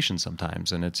allocation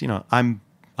sometimes, and it's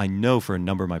I know for a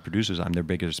number of my producers I'm their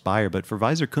biggest buyer, but for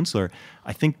Weiser Kunstler,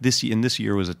 I think this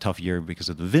year was a tough year because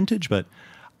of the vintage, but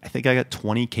I think I got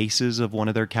 20 cases of one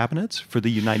of their cabinets for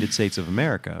the United States of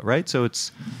America, right? So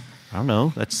it's, I don't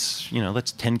know, that's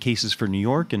 10 cases for New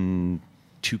York and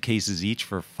 2 cases each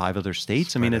for 5 other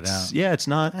states. Spread I mean, it's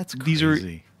not. That's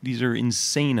crazy. These are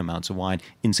insane amounts of wine,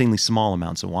 insanely small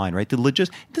amounts of wine, right?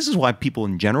 This is why people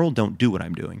in general don't do what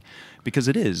I'm doing, because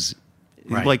it is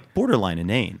like borderline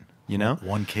inane.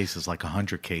 One case is like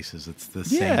 100 cases. It's the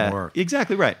same work.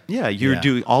 Exactly right. Yeah, you're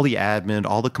doing all the admin,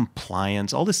 all the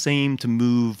compliance, all the same to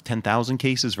move 10,000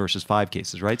 cases versus 5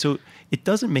 cases, right? So it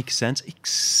doesn't make sense,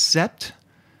 except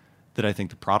that I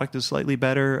think the product is slightly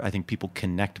better. I think people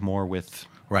connect more with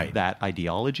that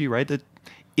ideology, right? That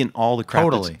in all the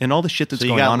crap, in all the shit that's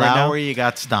going on right now. So you got Lauer, you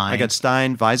got Stein. I got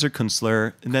Stein, Weiser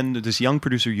Kunstler, and then this young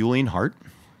producer, Julian Hart.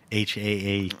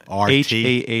 H-A-A-R-T.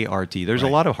 H-A-A-R-T. There's a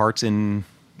lot of Harts in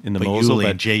the Mosel.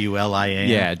 Julian, J-U-L-I-A-N.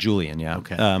 Yeah, Julian, yeah.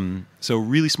 Okay. So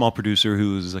really small producer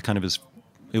who's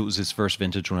it was his first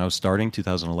vintage when I was starting.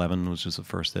 2011 was just the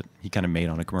first that he kind of made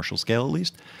on a commercial scale at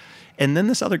least. And then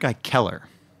this other guy, Keller,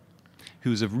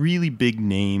 who's a really big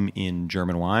name in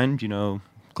German wine. Do you know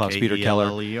Klaus-Peter Keller?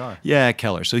 K-E-L-L-E-R. Yeah,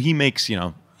 Keller. So he makes,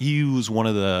 he was one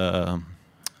of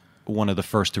the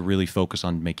first to really focus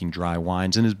on making dry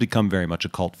wines and has become very much a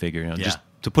cult figure. Just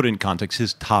to put it in context,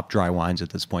 his top dry wines at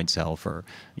this point sell for,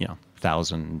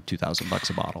 $1,000, $2,000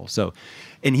 a bottle. So,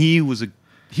 and he was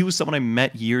someone I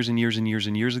met years and years and years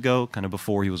and years ago, kind of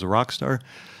before he was a rock star,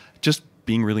 just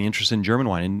being really interested in German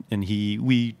wine. And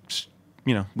we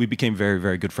became very,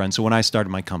 very good friends. So when I started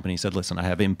my company, he said, listen, I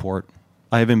have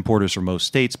importers from most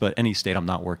states, but any state I'm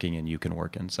not working in, you can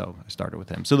work in. So I started with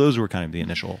him. So those were kind of the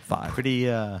initial 5.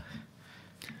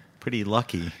 Pretty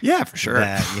lucky. Yeah, for sure.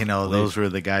 That, those were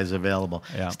the guys available.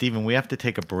 Yeah. Stephen, we have to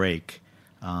take a break.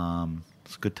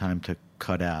 It's a good time to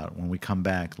cut out. When we come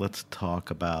back, let's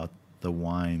talk about the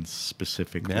wines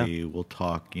specifically. Yeah. We'll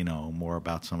talk, more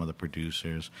about some of the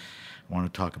producers. I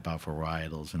want to talk about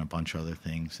varietals and a bunch of other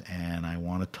things. And I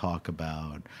want to talk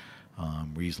about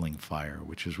Riesling Fire,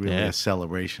 which is really a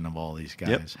celebration of all these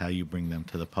guys, how you bring them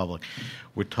to the public.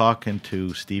 We're talking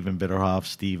to Steven Bitterolf.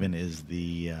 Steven is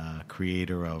the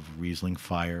creator of Riesling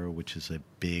Fire, which is a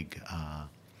big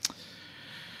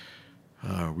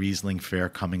Riesling Fair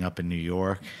coming up in New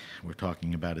York. We're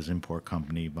talking about his import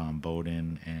company, Von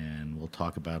Boden, and we'll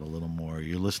talk about a little more.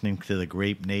 You're listening to The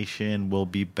Grape Nation. We'll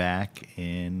be back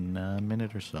in a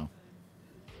minute or so.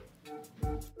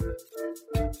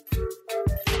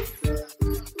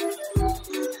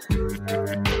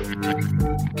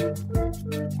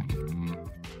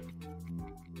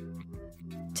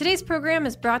 Today's program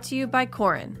is brought to you by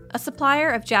Korin, a supplier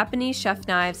of Japanese chef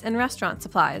knives and restaurant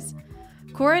supplies.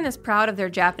 Korin is proud of their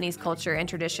Japanese culture and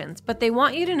traditions, but they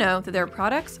want you to know that their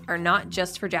products are not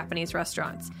just for Japanese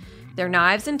restaurants. Their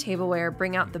knives and tableware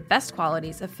bring out the best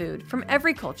qualities of food from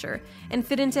every culture and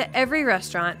fit into every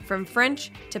restaurant from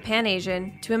French to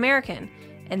Pan-Asian to American.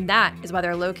 And that is why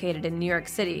they're located in New York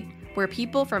City, where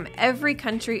people from every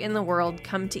country in the world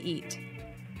come to eat.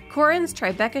 Korin's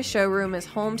Tribeca showroom is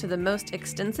home to the most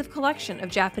extensive collection of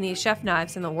Japanese chef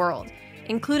knives in the world,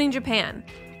 including Japan.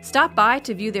 Stop by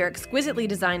to view their exquisitely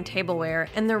designed tableware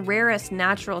and the rarest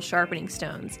natural sharpening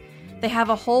stones. They have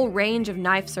a whole range of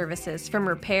knife services from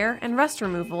repair and rust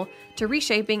removal to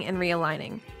reshaping and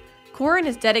realigning. Korin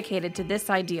is dedicated to this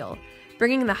ideal,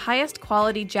 bringing the highest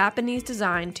quality Japanese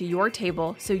design to your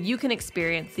table so you can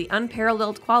experience the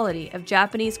unparalleled quality of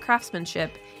Japanese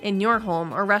craftsmanship in your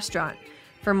home or restaurant.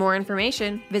 For more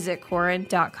information, visit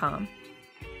Korin.com.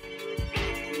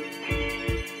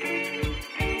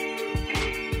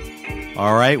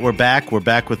 All right, we're back. We're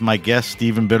back with my guest,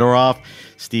 Stephen Bitterolf.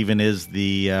 Stephen is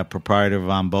the proprietor of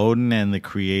Von Boden and the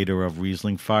creator of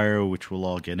Riesling Fire, which we'll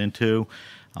all get into.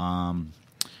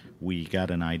 We got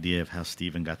an idea of how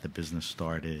Stephen got the business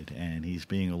started, and he's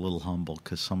being a little humble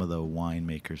because some of the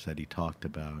winemakers that he talked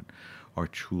about are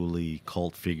truly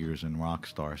cult figures and rock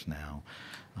stars now.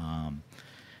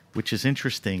 Which is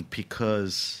interesting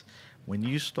because when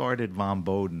you started Von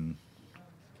Boden,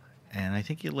 and I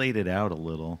think you laid it out a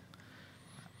little,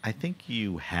 I think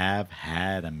you have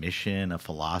had a mission, a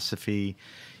philosophy.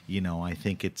 You know, I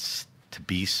think it's to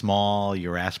be small,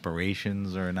 your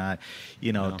aspirations are not,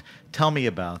 tell me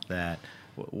about that.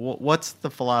 What's the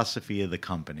philosophy of the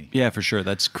company? Yeah, for sure.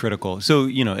 That's critical. So,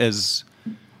 let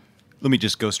me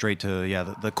just go straight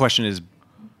to, the question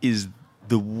is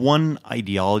the one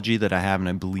ideology that I have and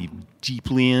I believe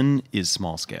deeply in is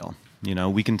small scale.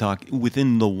 We can talk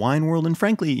within the wine world, and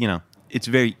frankly, it's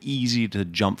very easy to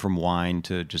jump from wine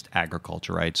to just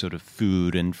agriculture, right? So to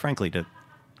food and frankly to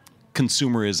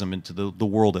consumerism into the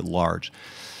world at large.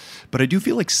 But I do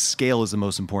feel like scale is the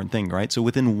most important thing, right? So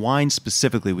within wine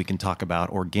specifically, we can talk about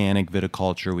organic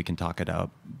viticulture, we can talk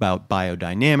about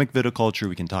biodynamic viticulture,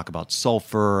 we can talk about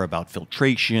sulfur, about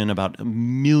filtration, about a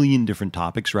million different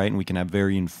topics, right? And we can have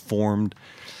very informed,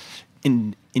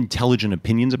 intelligent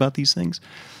opinions about these things.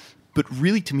 But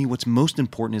really, to me, what's most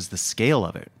important is the scale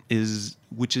of it,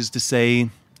 which is to say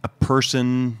a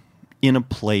person in a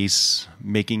place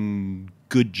making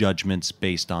good judgments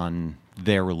based on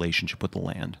their relationship with the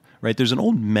land. Right? There's an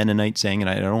old Mennonite saying, and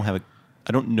I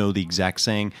don't know the exact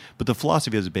saying, but the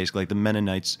philosophy is basically like the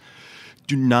Mennonites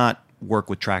do not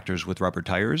work with tractors with rubber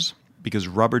tires because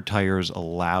rubber tires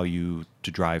allow you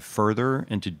to drive further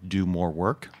and to do more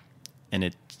work, and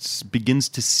it begins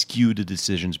to skew the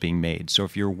decisions being made. So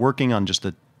if you're working on just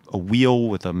a wheel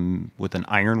with an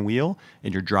iron wheel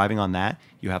and you're driving on that,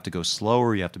 you have to go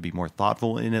slower, you have to be more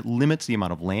thoughtful, and it limits the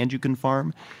amount of land you can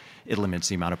farm. It limits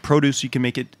the amount of produce you can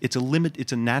make. It's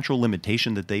a natural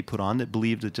limitation that they put on that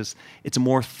believe that it's a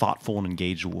more thoughtful and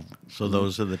engaged. So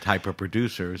those are the type of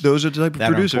producers. Those are the type of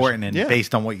producers. That are important, and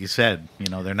based on what you said,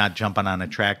 they're not jumping on a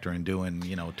tractor and doing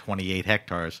 28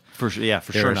 hectares. For sure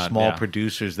There not. are small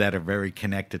producers that are very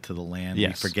connected to the land.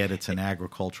 Yes. We forget it's an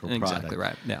agricultural product. Exactly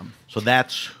right. Yeah. So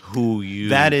that's who you.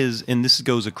 That is, and this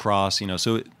goes across.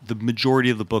 So the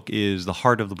majority of the book is the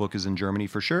heart of the book is in Germany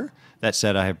for sure. That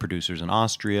said, I have producers in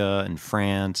Austria and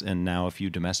France, and now a few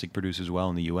domestic producers as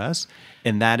well in the U.S.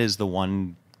 And that is the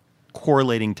one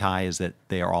correlating tie is that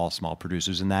they are all small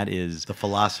producers, and that is the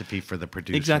philosophy for the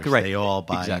producers. Exactly right. They all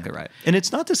buy exactly right. And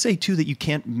it's not to say too that you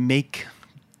can't make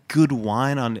good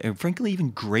wine on, and frankly, even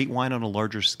great wine on a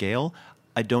larger scale.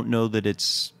 I don't know that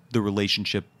it's the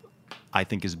relationship I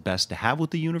think is best to have with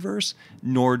the universe,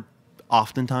 nor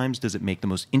oftentimes does it make the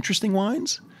most interesting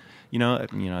wines.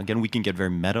 Again, we can get very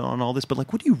meta on all this, but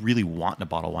what do you really want in a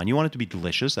bottle of wine? You want it to be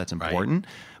delicious. That's important.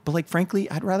 Right. But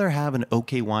frankly, I'd rather have an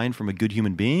okay wine from a good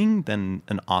human being than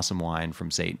an awesome wine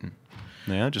from Satan.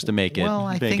 Yeah, just to make it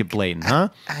I make think, it blatant, huh?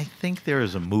 I think there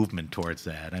is a movement towards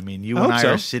that. I mean, you I and hope I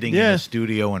so. are sitting in a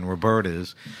studio in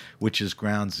Roberta's, which is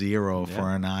ground zero for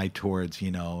an eye towards,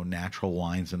 natural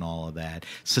wines and all of that.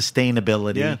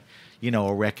 Sustainability,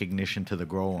 a recognition to the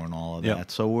grower and all of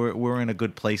that. So we're in a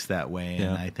good place that way,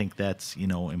 and I think that's,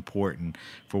 important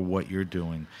for what you're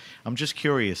doing. I'm just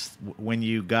curious, when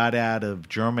you got out of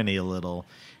Germany a little,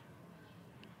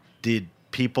 did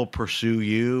people pursue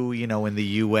you, in the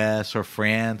U.S. or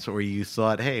France, or you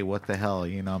thought, hey, what the hell,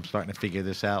 I'm starting to figure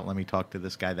this out. Let me talk to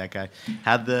this guy, that guy.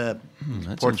 How'd the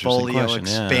portfolio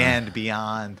expand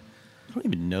beyond? I don't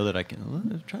even know that I can.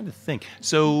 I'm trying to think.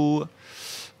 So,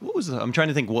 I'm trying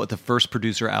to think what the first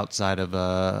producer outside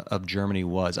of Germany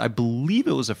was. I believe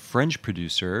it was a French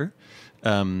producer,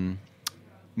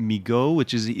 Migaud,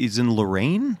 which is in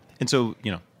Lorraine, and so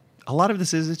a lot of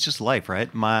this it's just life, right?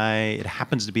 It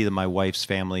happens to be that my wife's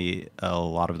family, a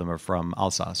lot of them are from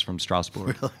Alsace, from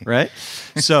Strasbourg, right?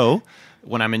 So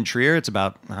when I'm in Trier, it's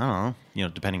about, I don't know,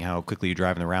 depending how quickly you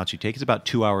drive and the routes you take, it's about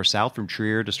 2 hours south from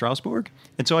Trier to Strasbourg.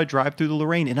 And so I drive through the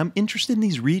Lorraine, and I'm interested in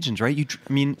these regions, right?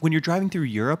 When you're driving through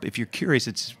Europe, if you're curious,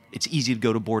 it's easy to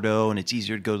go to Bordeaux, and it's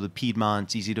easier to go to the Piedmont.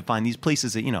 It's easy to find these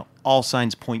places that, all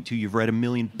signs point to. You've read a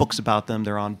million books about them.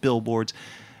 They're on billboards.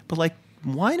 But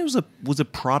wine was a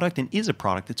product and is a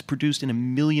product that's produced in a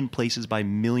million places by a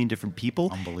million different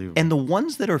people. Unbelievable. And the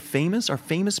ones that are famous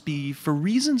for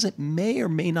reasons that may or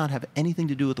may not have anything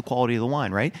to do with the quality of the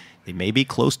wine, right? They may be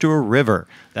close to a river.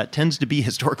 That tends to be,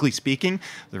 historically speaking,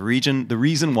 the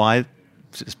reason why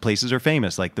places are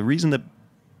famous. Like the reason that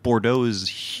Bordeaux is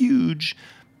a huge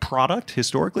product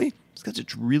historically is because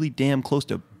it's really damn close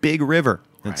to a big river.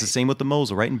 And it's the same with the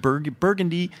Mosel, right? And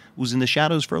Burgundy was in the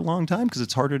shadows for a long time because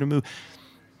it's harder to move.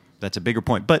 That's a bigger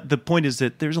point. But the point is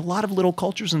that there's a lot of little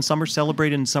cultures, and some are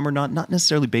celebrated and some are not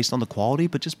necessarily based on the quality,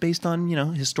 but just based on,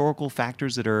 historical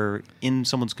factors that are in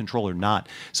someone's control or not.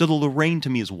 So the Lorraine to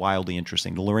me is wildly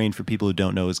interesting. The Lorraine, for people who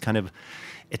don't know, is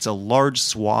it's a large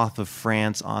swath of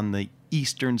France on the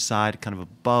eastern side, kind of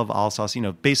above Alsace,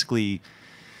 basically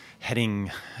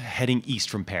heading east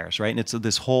from Paris, right? And it's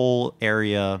this whole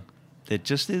area. It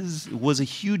just was a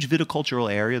huge viticultural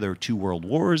area. There were 2 world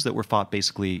wars that were fought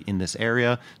basically in this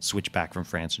area, switched back from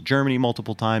France to Germany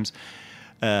multiple times.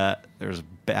 There's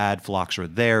bad phylloxera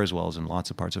there as well as in lots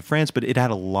of parts of France, but it had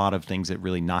a lot of things that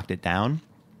really knocked it down.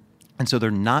 And so there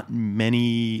are not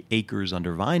many acres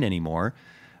under vine anymore,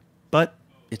 but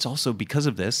it's also, because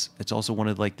of this, it's also one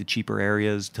of the cheaper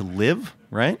areas to live,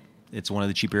 right? It's one of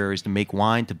the cheaper areas to make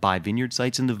wine, to buy vineyard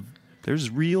sites, and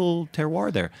there's real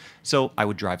terroir there. So I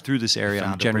would drive through this area.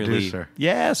 Found a producer.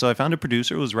 Yeah, so I found a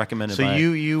producer. It was recommended by... So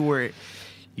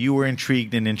you were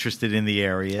intrigued and interested in the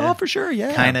area. Oh, for sure,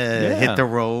 yeah. Kind of hit the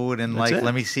road and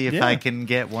let me see if I can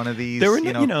get one of these. There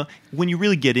were, when you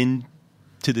really get into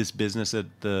this business at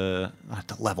the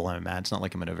level I'm at, it's not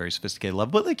like I'm at a very sophisticated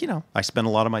level, but I spend a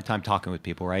lot of my time talking with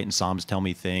people, right? And Psalms tell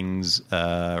me things,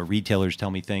 retailers tell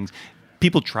me things.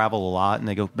 People travel a lot and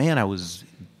they go, man, I was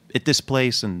at this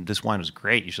place and this wine was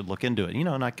great. You should look into it.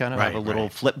 And I kind of have a little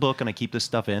flip book and I keep this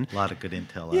stuff in. A lot of good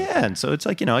intel. Yeah, and so it's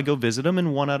I go visit them,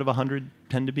 and 1 out of 100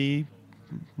 tend to be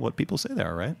what people say they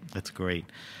are, right? That's great.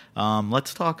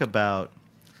 Let's talk about,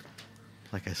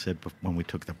 like I said when we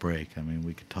took the break,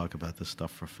 we could talk about this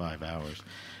stuff for 5 hours.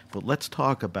 But let's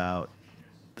talk about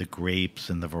the grapes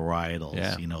and the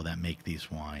varietals, that make these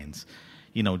wines.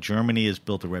 Germany has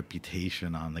built a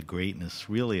reputation on the greatness,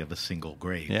 really, of a single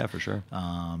grape. Yeah, for sure.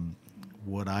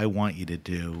 What I want you to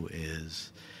do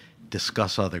is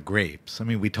discuss other grapes.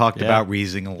 We talked about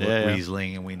Riesling,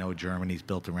 and we know Germany's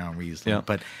built around Riesling.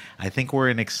 But I think we're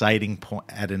at an exciting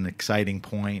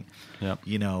point,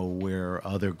 where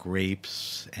other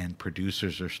grapes and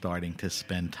producers are starting to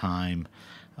spend time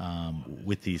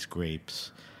with these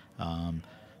grapes.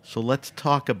 So let's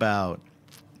talk about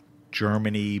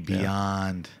Germany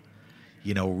beyond,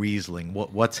 Riesling.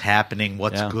 What's happening?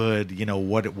 What's good?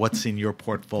 What's in your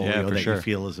portfolio that you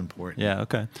feel is important? Yeah.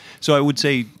 Okay. So I would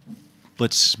say,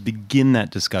 let's begin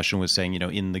that discussion with saying,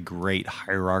 in the great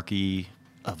hierarchy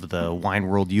of the wine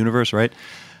world universe, right?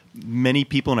 Many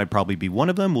people, and I'd probably be one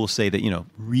of them, will say that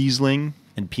Riesling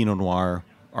and Pinot Noir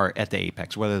are at the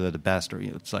apex, whether they're the best or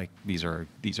it's these are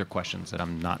questions that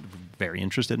I'm not very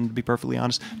interested in, to be perfectly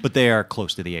honest, but they are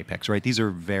close to the apex, right? These are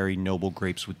very noble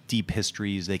grapes with deep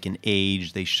histories. They can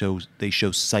age. They show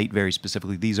sight very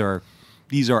specifically. These are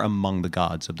among the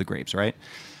gods of the grapes, right?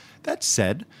 That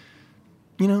said,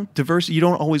 diversity. You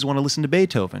don't always want to listen to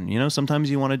Beethoven. Sometimes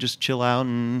you want to just chill out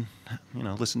and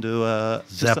listen to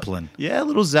Zeppelin. A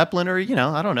little Zeppelin, or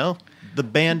I don't know, the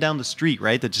band down the street,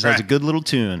 right? That just has a good little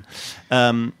tune.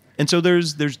 And And so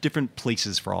there's different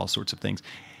places for all sorts of things.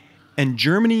 And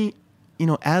Germany,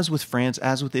 as with France,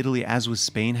 as with Italy, as with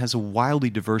Spain, has a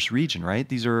wildly diverse region, right?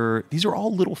 These are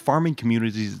all little farming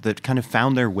communities that kind of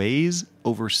found their ways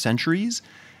over centuries,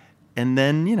 and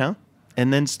then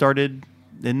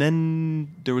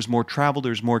there was more travel,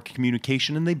 there's more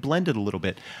communication, and they blended a little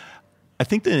bit. I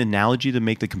think the analogy to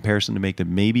make the comparison to make that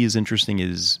maybe is interesting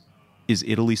is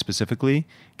Italy specifically,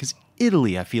 because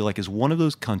Italy, I feel like, is one of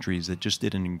those countries that just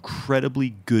did an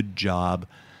incredibly good job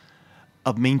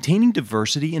of maintaining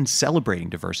diversity and celebrating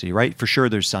diversity, right? For sure,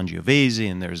 there's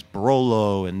Sangiovese and there's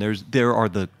Barolo and there are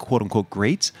the quote-unquote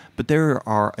greats, but there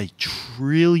are a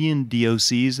trillion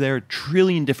DOCs there, a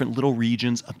trillion different little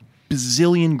regions, a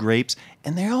bazillion grapes,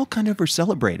 and they all kind of are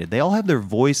celebrated. They all have their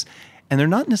voice, and they're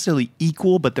not necessarily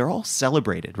equal, but they're all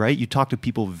celebrated, right? You talk to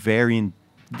people very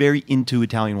into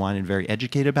Italian wine and very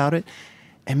educated about it.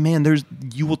 And man,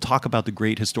 you will talk about the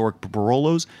great historic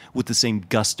Barolos with the same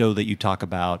gusto that you talk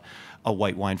about a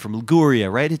white wine from Liguria,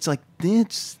 right? It's like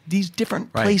these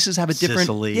different places have a different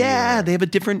Sicily, they have a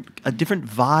different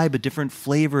vibe, a different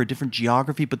flavor, a different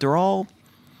geography, but they're all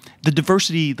the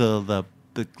diversity, the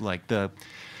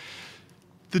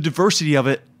diversity of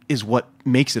it is what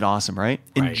makes it awesome, right?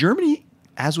 In Germany,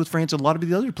 as with France and a lot of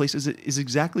the other places, it is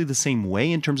exactly the same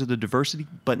way in terms of the diversity,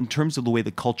 but in terms of the way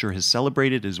the culture has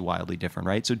celebrated is wildly different,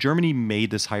 right? So Germany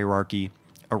made this hierarchy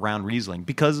around Riesling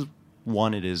because,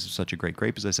 one, it is such a great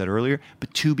grape, as I said earlier,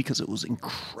 but two, because it was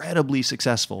incredibly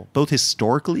successful, both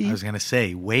historically. I was going to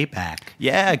say, way back.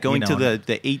 Yeah, going to the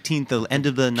 18th, the end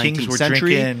of the 19th Kings were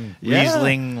century. Drinking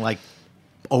Riesling like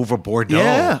over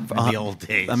Bordeaux in the old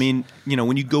days. I mean,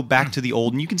 when you go back to the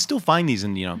old, and you can still find these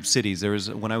in cities. There was,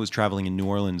 when I was traveling in New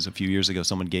Orleans a few years ago,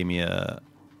 someone gave me a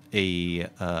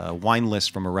wine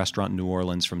list from a restaurant in New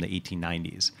Orleans from the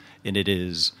 1890s, and it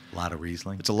is a lot of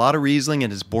Riesling. It's a lot of Riesling,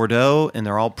 and it's Bordeaux, and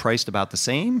they're all priced about the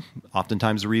same.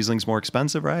 Oftentimes, the Riesling's more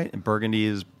expensive, right? And Burgundy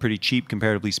is pretty cheap,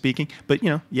 comparatively speaking. But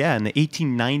in the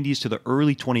 1890s to the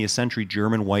early 20th century,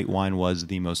 German white wine was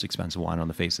the most expensive wine on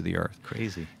the face of the earth.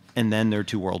 Crazy. And then there are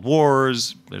 2 world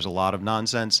wars. There's a lot of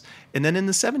nonsense. And then in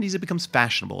the 70s, it becomes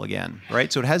fashionable again,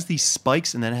 right? So it has these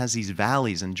spikes and then it has these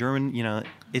valleys. And German,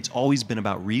 it's always been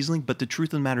about Riesling. But the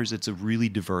truth of the matter is it's a really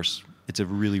diverse,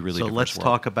 really diverse So let's world.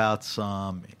 talk about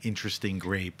some interesting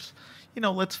grapes.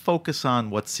 Let's focus on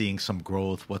what's seeing some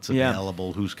growth, what's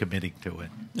available, who's committing to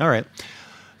it. All right.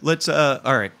 Let's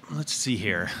see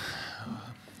here.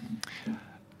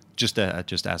 Just ask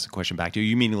the question back to you.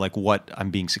 You mean like what I'm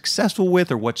being successful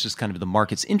with, or what's just kind of the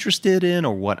market's interested in,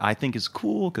 or what I think is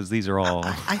cool? Because these are all.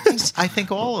 I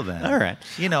think all of that. All right.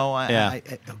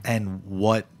 And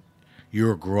what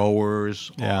your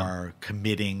growers are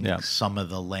committing some of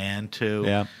the land to.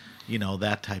 Yeah.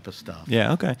 That type of stuff.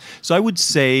 Yeah. Okay. So I would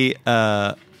say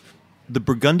the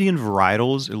Burgundian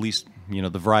varietals, at least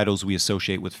the varietals we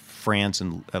associate with France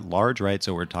and at large, right?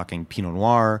 So we're talking Pinot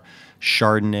Noir,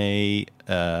 Chardonnay,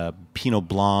 Pinot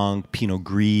Blanc, Pinot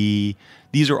Gris.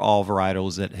 These are all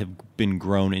varietals that have been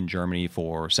grown in Germany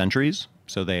for centuries.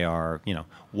 So they are,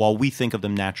 while we think of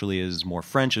them naturally as more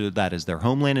French, that is their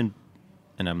homeland.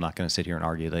 And I'm not going to sit here and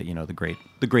argue that,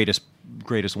 the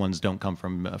greatest ones don't come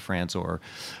from France or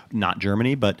not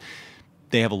Germany, but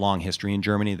they have a long history in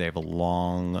Germany. They have a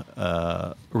long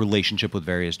relationship with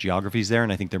various geographies there,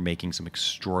 and I think they're making some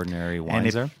extraordinary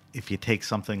wines there. If you take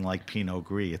something like Pinot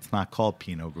Gris, it's not called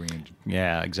Pinot Gris.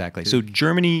 Yeah, exactly. So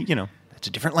Germany, it's a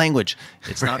different language.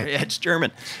 It's not. It's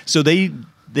German. So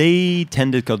they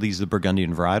tend to call these the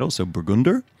Burgundian varietals, so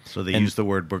Burgunder. So they use the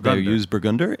word Burgunder. They use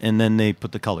Burgunder, and then they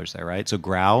put the colors there, right? So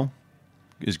Grau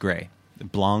is gray.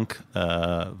 Blanc,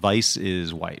 Weiss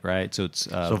is white, right? So it's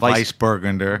so Weiss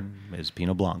Burgunder is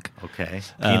Pinot Blanc. Okay.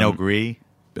 Pinot Gris,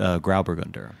 Grau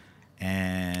Burgunder,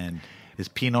 and is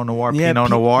Pinot Noir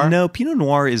Pinot Noir? No, Pinot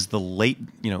Noir is the late.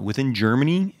 Within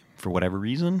Germany, for whatever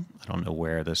reason, I don't know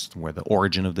where the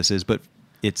origin of this is, but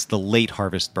it's the late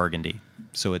harvest Burgundy.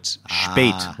 So it's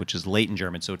Spät, which is late in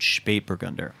German. So it's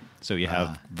Spätburgunder. So you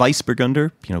have Weiss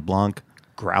Burgunder, Pinot Blanc,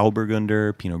 Grau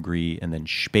Burgunder, Pinot Gris, and then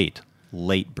Spät,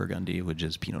 late Burgundy, which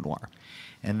is Pinot Noir.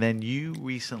 And then you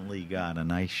recently got a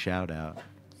nice shout out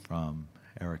from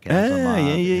Eric Asimov in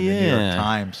the New York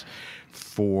Times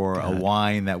for a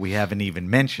wine that we haven't even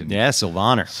mentioned. Yeah,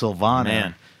 Sylvaner.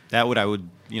 Man,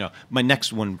 my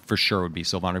next one for sure would be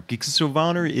Sylvaner, because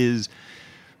Sylvaner is,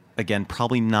 again,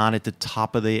 probably not at the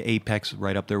top of the apex,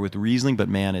 right up there with Riesling, but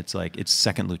man, it's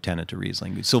second lieutenant to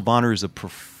Riesling. Sylvaner is a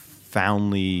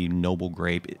profoundly noble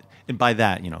grape, and by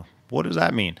that, what does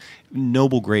that mean?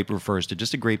 Noble grape refers to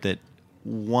just a grape that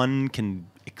one can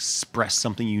express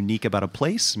something unique about a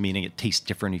place, meaning it tastes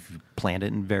different if you plant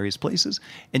it in various places,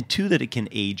 and two, that it can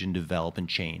age and develop and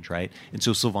change, right? And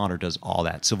so Sylvaner does all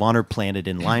that. Sylvaner planted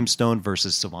in limestone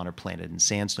versus Sylvaner planted in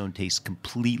sandstone tastes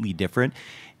completely different.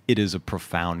 It is a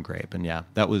profound grape, and yeah,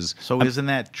 that was... So isn't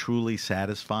that truly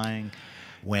satisfying?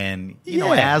 When,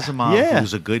 Asimov,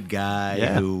 who's a good guy,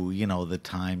 who, the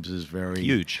Times is very...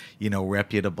 Huge.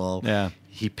 Reputable. Yeah.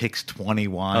 He picks 20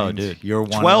 wines. Oh, dude. You're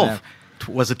one 12. of them.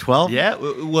 Was it 12? Yeah,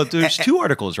 well, there's two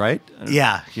articles, right?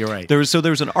 Yeah, you're right. There was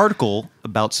an article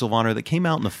about Sylvaner that came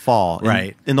out in the fall.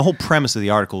 Right. And the whole premise of the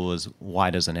article was,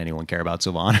 why doesn't anyone care about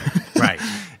Sylvaner? Right.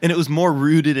 And it was more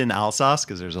rooted in Alsace,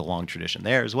 because there's a long tradition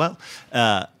there as well.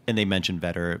 And they mentioned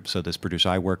Vetter, so this producer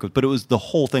I work with. But the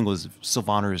whole thing was,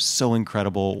 Sylvaner is so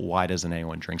incredible, why doesn't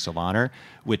anyone drink Sylvaner?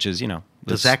 Which is,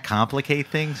 Does that complicate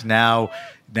things? Now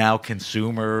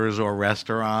consumers or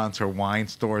restaurants or wine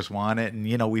stores want it.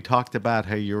 And, we talked about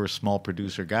how you're a small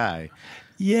producer guy.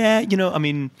 Yeah,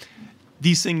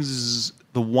 these things,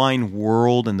 the wine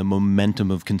world and the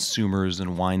momentum of consumers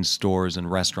and wine stores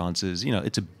and restaurants is,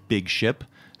 it's a big ship.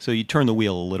 So you turn the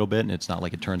wheel a little bit, and it's not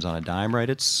like it turns on a dime, right?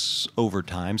 It's over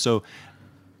time. So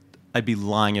I'd be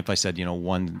lying if I said,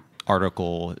 one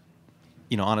article...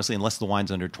 honestly, unless the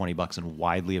wine's under $20 and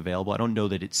widely available, I don't know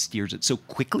that it steers it so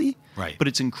quickly. Right. But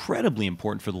it's incredibly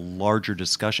important for the larger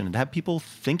discussion and to have people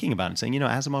thinking about it and saying,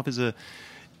 Asimov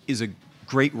is a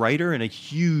great writer and a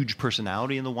huge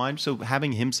personality in the wine. So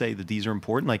having him say that these are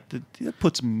important, that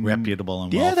puts reputable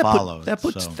and well followed. That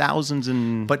puts thousands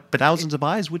and thousands of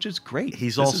eyes, which is great.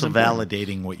 He's also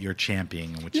validating what you're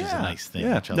championing, which is a nice thing.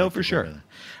 Yeah, for sure. All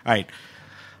right.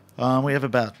 We have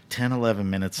about 10, 11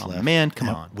 minutes left. Man, come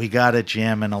on. We got to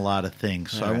jam in a lot of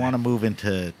things. So I want to move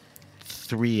into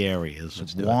 3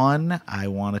 areas. One, I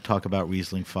want to talk about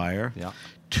Riesling Fire. Yeah.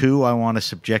 2, I want to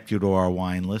subject you to our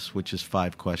wine list, which is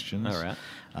 5 questions. All right.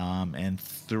 And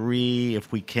 3,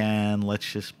 if we can, let's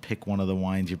just pick one of the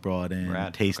wines you brought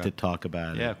in, taste it, talk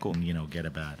about it. Yeah, cool. And,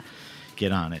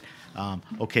 get on it.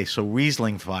 Okay, so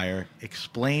Riesling Fire.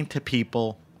 Explain to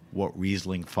people what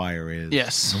Riesling Fire is.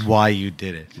 Yes. And why you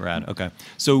did it. Rad. Okay.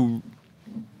 So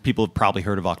people have probably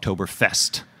heard of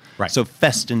Oktoberfest. Right. So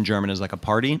fest in German is like a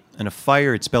party, and a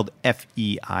fire, it's spelled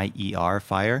F-E-I-E-R,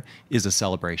 fire, is a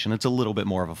celebration. It's a little bit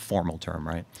more of a formal term,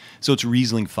 right? So it's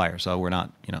Riesling Fire. So we're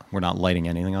not lighting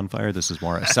anything on fire. This is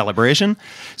more a celebration.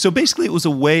 So basically it was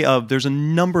a way of, there's a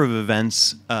number of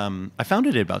events. I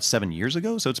founded it about 7 years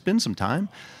ago, so it's been some time.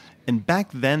 And back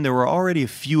then, there were already a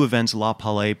few events, La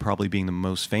Palais probably being the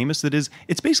most famous. That is,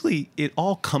 it's basically, it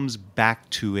all comes back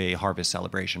to a harvest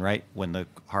celebration, right? When the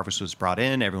harvest was brought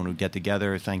in, everyone would get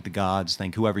together, thank the gods,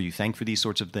 thank whoever you thank for these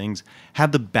sorts of things,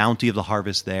 have the bounty of the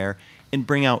harvest there, and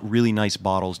bring out really nice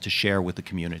bottles to share with the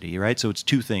community, right? So it's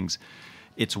 2 things.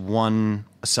 It's one,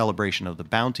 a celebration of the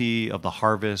bounty, of the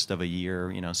harvest of a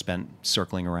year, spent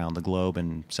circling around the globe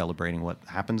and celebrating what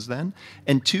happens then.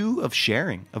 And 2, of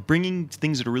sharing, of bringing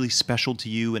things that are really special to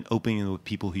you and opening them with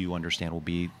people who you understand will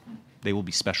be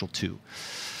special too.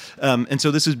 And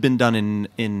so this has been done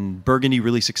in Burgundy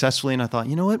really successfully. And I thought,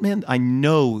 you know what, man, I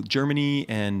know Germany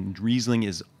and Riesling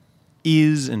is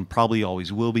and probably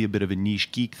always will be a bit of a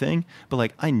niche geek thing.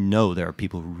 But I know there are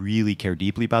people who really care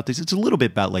deeply about this. It's a little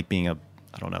bit about being a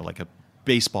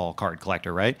baseball card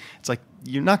collector, right? It's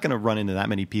you're not going to run into that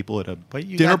many people at a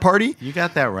dinner party. You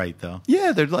got that right, though.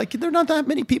 Yeah, they're not that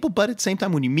many people, but at the same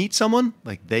time, when you meet someone,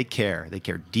 they care. They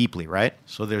care deeply, right?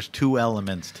 So there's 2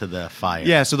 elements to the fire.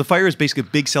 Yeah, so the fire is basically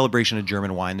a big celebration of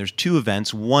German wine. There's 2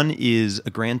 events. One is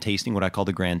a grand tasting, what I call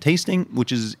the grand tasting,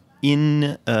 which is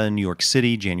in New York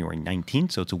City, January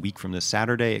 19th. So it's a week from this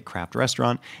Saturday at Craft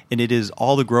Restaurant. And it is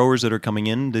all the growers that are coming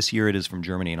in. This year it is from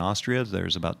Germany and Austria.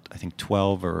 There's about, I think,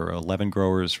 12 or 11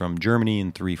 growers from Germany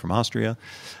and 3 from Austria.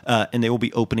 And they will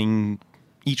be opening,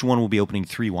 each one will be opening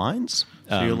 3 wines.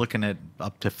 So you're looking at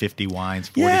up to 50 wines,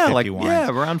 50 wines. Yeah,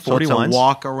 around 40 so it's wines. A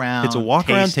walk around. It's a walk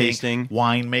around tasting.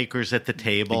 Winemakers at the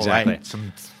table, exactly. Right?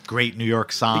 Some great New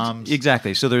York Psalms.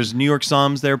 Exactly. So there's New York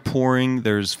Psalms there pouring.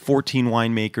 There's 14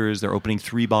 winemakers. They're opening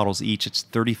 3 bottles each. It's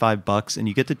 $35, and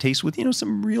you get to taste with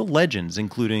some real legends,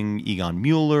 including Egon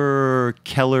Mueller,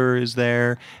 Keller is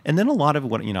there, and then a lot of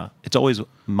what it's always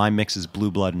my mix is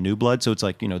blue blood and new blood. So it's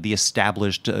the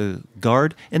established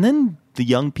guard, and then the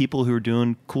young people who are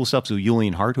doing cool stuff. So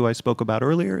Julian Hart, who I spoke about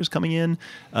earlier, is coming in.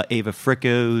 Ava Fricke,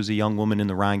 who's a young woman in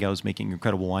the Rheingau, is making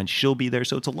incredible wine. She'll be there.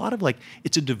 So it's a lot of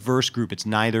it's a diverse group. It's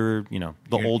neither, the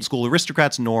old school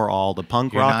aristocrats nor all the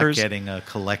punk rockers. You're not getting a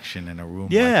collection in a room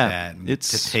like that. It's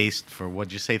to taste for,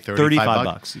 what'd you say,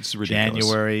 $35? It's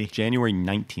ridiculous. January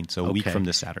 19th, so a week from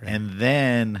this Saturday. And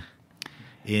then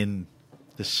in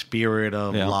the spirit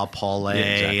of La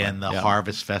Paulay and the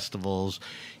harvest festivals.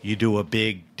 You do a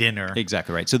big dinner.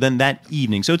 Exactly right. So then that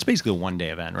evening, so it's basically a one-day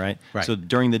event, right? Right. So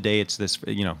during the day, it's this,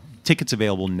 tickets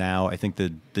available now. I think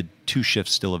the 2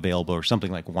 shifts still available, or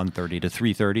something like 1:30 to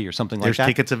 3:30 or something like that. There's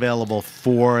tickets available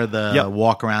for the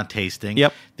walk-around tasting.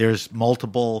 Yep. There's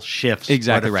multiple shifts.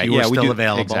 Exactly but a right. few are We still do,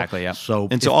 available. Exactly, yeah. So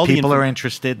and if all the people are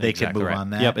interested, they can move right. on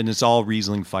that. Yep, and it's all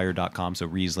RieslingFire.com, so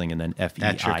Riesling and then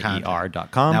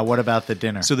FEIER.com. Now, what about the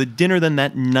dinner? So the dinner then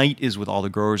that night is with all the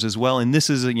growers as well, and this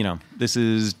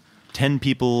is 10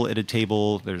 people at a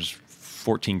table. There's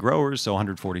 14 growers, so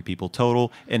 140 people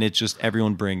total, and it's just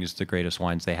everyone brings the greatest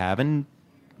wines they have, and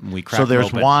we crack So there's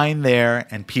them open. wine there,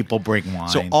 and people bring wine.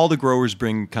 So all the growers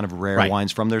bring kind of rare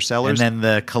wines from their cellars, and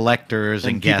then the collectors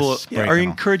and people guests bring are them.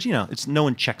 encouraged. It's no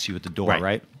one checks you at the door,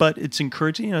 right? But it's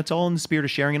encouraging. It's all in the spirit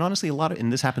of sharing. And honestly,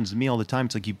 and this happens to me all the time.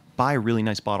 It's like you buy a really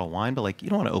nice bottle of wine, but like you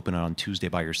don't want to open it on Tuesday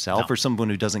by yourself or someone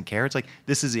who doesn't care. It's like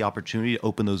this is the opportunity to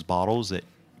open those bottles that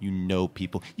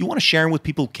people. You want to share them with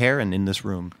people who care, and in this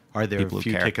room, are there a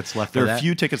few tickets left for that? that? There are a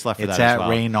few tickets left for that as well. It's at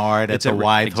Reynard at the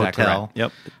Wythe Hotel.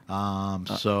 Right.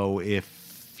 Yep. So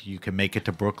if you can make it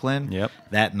to Brooklyn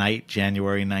that night,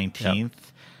 January 19th.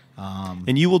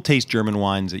 And you will taste German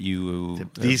wines that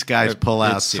these guys pull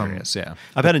out serious,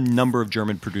 I've had a number of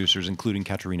German producers, including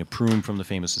Katharina Prüm from the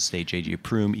famous estate J.G.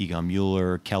 Prüm, Egon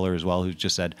Mueller, Keller as well, who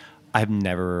just said, I've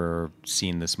never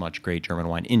seen this much great German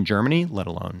wine in Germany, let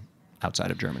alone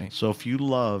outside of Germany. So if you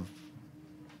love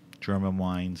German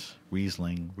wines,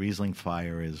 Riesling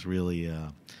Fire is really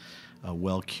a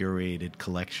well-curated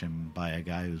collection by a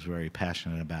guy who's very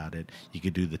passionate about it. You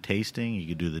could do the tasting, you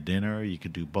could do the dinner, you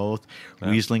could do both.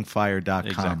 RieslingFire.com,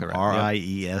 exactly right.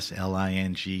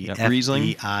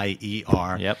 RIESLING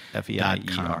FEIER. Yep,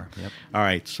 FEIER. Yep. All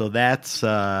right, so that's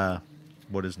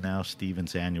what is now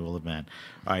Stephen's annual event.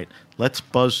 All right, let's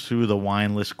buzz through the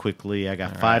wine list quickly. I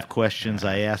got 5 questions.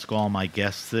 I ask all my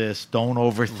guests this. Don't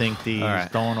overthink these.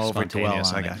 Don't overdwell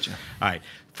on I it. got you. All right.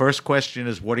 First question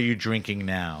is, what are you drinking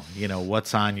now?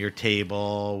 What's on your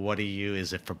table?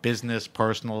 Is it for business,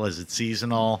 personal? Is it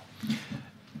seasonal?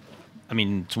 I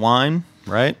mean, it's wine,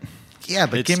 right? Yeah,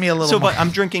 but give me a little more. But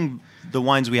I'm drinking the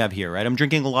wines we have here, right? I'm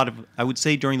drinking a lot of, I would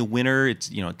say during the winter, it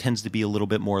tends to be a little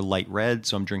bit more light red,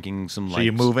 so I'm drinking some light. So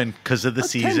you're moving, because of the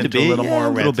season, to a little more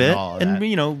red. A little bit,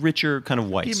 and richer kind of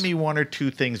whites. Give me 1 or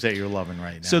 2 things that you're loving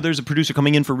right now. So there's a producer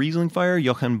coming in for Riesling Fire,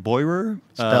 Jochen Beurer.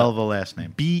 Spell the last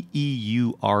name.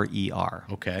 Beurer.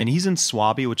 Okay. And he's in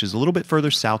Swabia, which is a little bit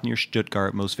further south near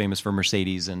Stuttgart, most famous for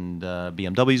Mercedes and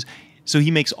BMWs. So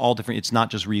he makes all different. It's not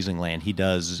just Riesling land. He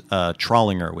does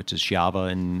Trollinger, which is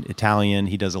Schiava in Italian.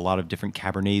 He does a lot of different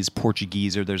Cabernets,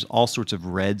 Portuguese. There's all sorts of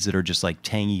reds that are just like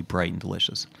tangy, bright, and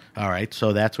delicious. All right,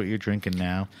 so that's what you're drinking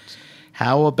now.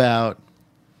 How about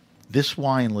this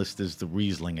wine list is the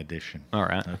Riesling edition? All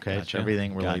right, okay, gotcha. So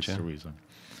everything relates to Riesling.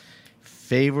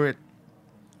 Favorite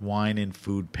wine and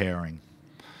food pairing?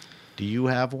 Do you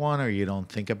have one, or you don't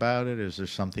think about it? Is there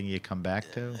something you come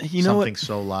back to? Something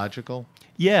so logical?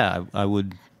 Yeah, I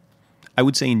would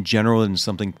say in general, and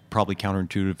something probably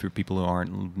counterintuitive for people who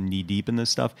aren't knee deep in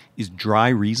this stuff, is dry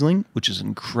Riesling, which is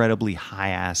incredibly high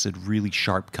acid, really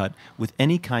sharp cut with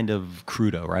any kind of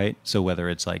crudo, right? So whether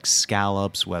it's like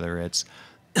scallops, whether it's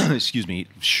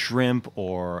shrimp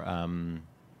or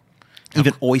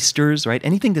even oysters, right?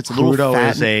 Anything that's a little crudo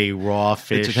fat. Is a raw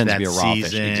fish. It tends to be a raw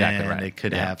seasoned, fish. Exactly right. It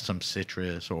could have some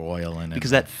citrus or oil in it.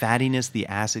 Because that fattiness, the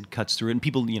acid cuts through it. And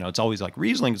people, it's always like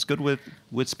Riesling is good with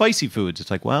spicy foods. It's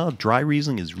like, well, dry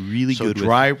Riesling is really good with...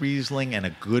 dry Riesling and a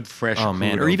good fresh crudo.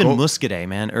 Man. Or even muscadet,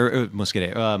 man. Or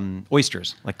muscadet.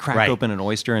 Oysters. Like crack open an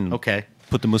oyster and...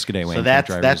 Put the muscadet away. So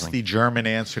that's the German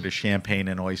answer to champagne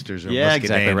and oysters, or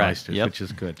muscadet and oysters, which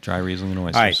is good. Dry Riesling and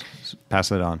oysters. All right.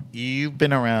 Pass it on. You've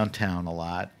been around town a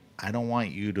lot. I don't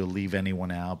want you to leave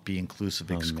anyone out, be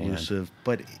inclusive, exclusive. Man.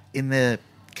 But in the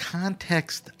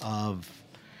context of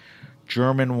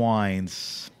German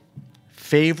wines,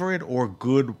 favorite or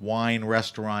good wine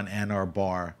restaurant and or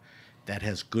bar that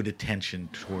has good attention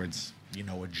towards,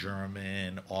 a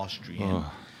German, Austrian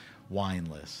wine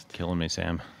list? Killing me,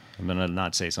 Sam. I'm going to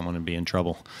not say someone and be in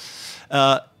trouble.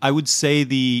 I would say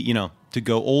to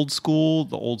go the old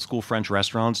school French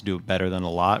restaurants do it better than a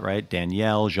lot, right?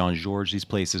 Daniel, Jean-Georges, these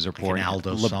places are pouring.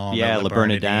 Aldo Le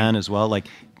Bernardin as well. Like,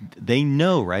 they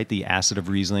know, right? The acid of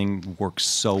Riesling works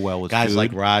so well with guys food.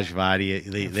 like Raj Vadia,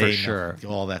 they For sure. know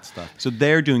all that stuff. So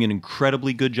they're doing an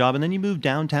incredibly good job. And then you move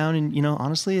downtown and,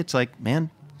 honestly, it's like,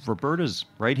 man, Roberta's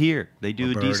right here. They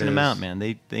do a decent amount, man.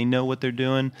 They know what they're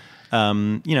doing.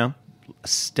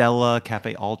 Stella,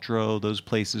 Cafe Altro, those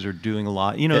places are doing a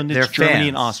lot. You know, and They're it's Germany fans.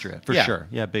 and Austria, for Yeah. sure.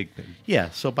 Yeah, big. Yeah,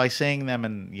 so by saying them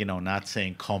and not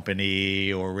saying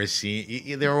company or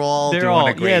Racine, they're all They're doing all-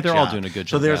 a great yeah, job. they're all doing a good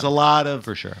So job, there's yeah. a lot of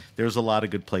For sure. There's a lot of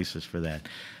good places for that.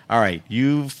 All right,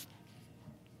 you've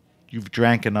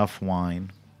drank enough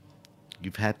wine.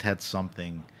 You've had to have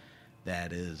something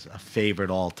that is a favorite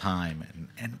all time,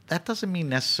 and that doesn't mean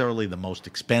necessarily the most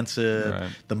expensive, Right.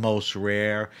 the most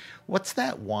rare. What's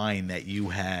that wine that you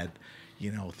had,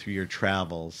 through your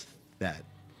travels that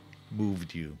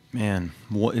moved you? Man,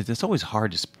 it's always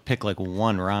hard to pick like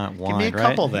one wine, Give me a right?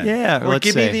 couple then. Yeah, Or let's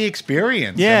give say. me the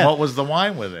experience. Yeah. And what was the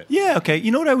wine with it? Yeah, okay.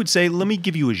 You know what I would say? Let me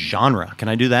give you a genre. Can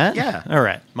I do that? Yeah. All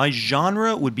right. My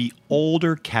genre would be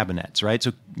older cabinets, right?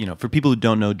 So, for people who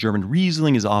don't know, German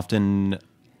Riesling is often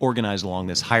organized along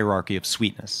this hierarchy of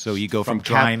sweetness. So you go From from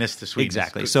dryness to sweetness.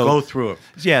 Exactly. Go So through it.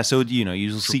 Yeah, so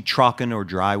you'll see Trocken or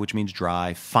dry, which means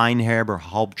dry. Feinherb or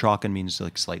Halbtrocken means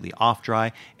like slightly off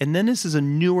dry. And then this is a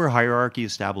newer hierarchy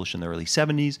established in the early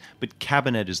 70s, but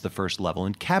cabinet is the first level.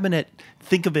 And cabinet,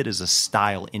 think of it as a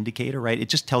style indicator, right? It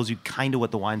just tells you kind of what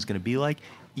the wine's going to be like.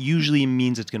 Usually it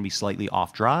means it's going to be slightly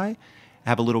off dry,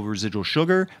 have a little residual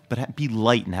sugar, but be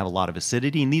light and have a lot of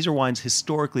acidity. And these are wines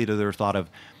historically that are thought of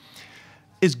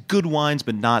is good wines,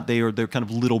 but they're kind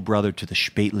of little brother to the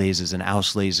Spätleses and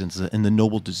Ausleses and the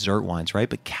noble dessert wines, right?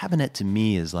 But Cabernet to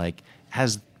me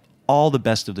has all the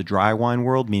best of the dry wine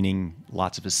world, meaning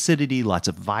lots of acidity, lots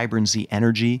of vibrancy,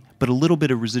 energy, but a little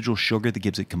bit of residual sugar that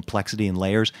gives it complexity and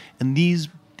layers. And these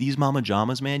Mama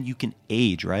Jamas, man, you can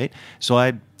age, right? So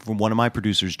from one of my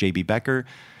producers, JB Becker,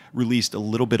 released a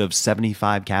little bit of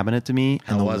 75 Cabernet to me.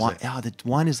 How And was it? the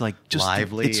wine is like just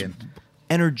Lively it's and-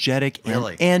 energetic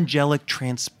Really? and angelic,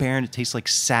 transparent. It tastes like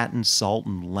satin, salt,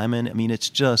 and lemon. I mean, it's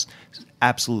just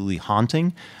absolutely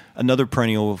haunting. Another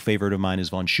perennial favorite of mine is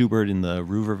von Schubert in the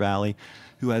Ruhr Valley,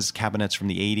 who has cabinets from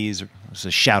the 80s. It's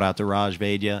a shout out to Raj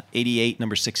Vaidya. 88,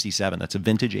 number 67. That's a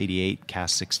vintage 88,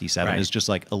 cast 67. Right. It's just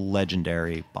like a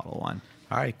legendary bottle of wine.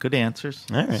 All right, good answers.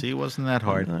 All right. See, it wasn't that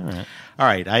hard. All right. All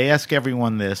right, I ask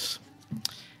everyone this,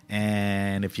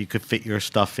 and if you could fit your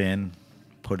stuff in,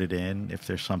 put it in. If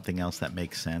there's something else that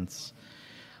makes sense.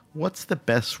 What's the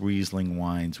best Riesling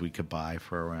wines we could buy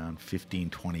for around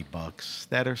 $15-20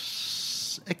 that are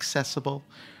accessible,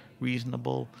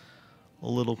 reasonable, a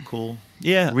little cool?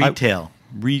 Yeah. Retail.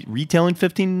 Retailing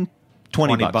 15,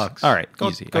 20 bucks. All right,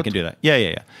 easy. I can do that.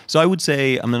 Yeah. So I would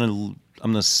say I'm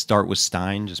gonna start with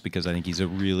Stein just because I think he's a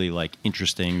really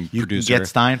interesting You producer. can get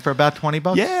Stein for about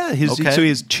 $20? Yeah, Okay. so he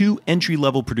has two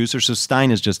entry-level producers. So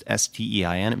Stein is just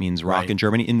Stein. It means rock Right. in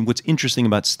Germany. And what's interesting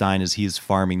about Stein is he's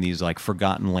farming these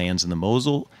forgotten lands in the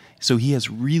Mosel. So he has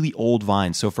really old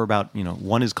vines. So for about,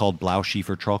 one is called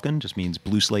Blauschiefer Trocken, just means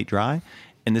blue slate dry.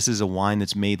 And this is a wine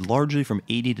that's made largely from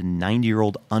 80 to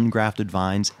 90-year-old ungrafted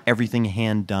vines, everything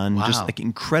hand done, Wow. just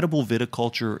incredible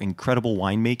viticulture, incredible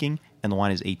winemaking. And the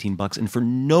wine is $18. And for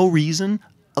no reason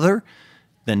other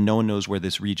than no one knows where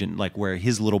this region, where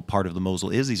his little part of the Mosel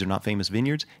is. These are not famous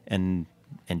vineyards, and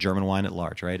German wine at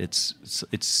large, right? It's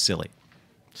silly.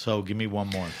 So give me one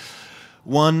more.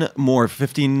 One more,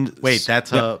 15. Wait,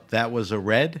 Yeah, that was a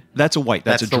red? that's a white.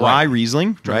 That's That's a the dry white.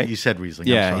 Riesling, right? You said Riesling.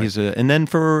 I'm Yeah, sorry. and then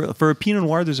for a Pinot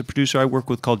Noir, there's a producer I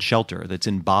work with called Shelter that's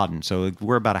in Baden. So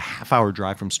we're about a half-hour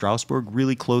drive from Strasbourg,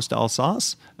 really close to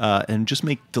Alsace, and just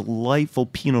make delightful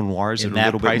Pinot Noirs In that are a that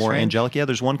little bit price more range? angelic. Yeah,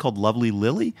 there's one called Lovely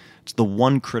Lily. It's the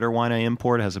one critter wine I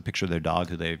import. It has a picture of their dog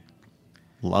who they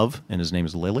love, and his name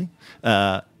is Lily.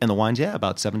 And the wine's,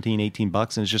 about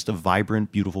 $17-18, and it's just a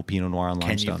vibrant, beautiful Pinot Noir on Can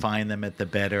limestone. you find them at the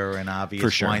better and obvious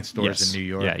For sure. wine stores Yes. in New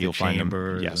York? Yeah, the you'll find them.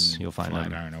 Chambers Yes, and you'll find them.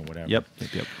 Flatiron or whatever. Yep.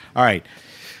 All right.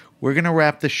 We're going to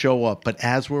wrap the show up, but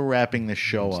as we're wrapping the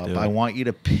show up, do it. I want you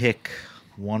to pick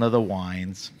one of the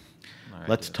wines. right,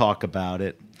 Let's talk about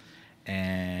it.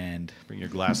 And Bring your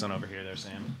glass on over here there,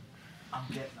 Sam. I'm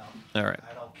getting up. All right.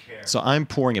 I don't care. So I'm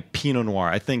pouring a Pinot Noir.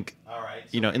 I think, All right.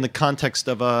 in the context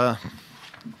of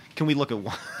can we look at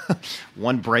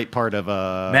one bright part of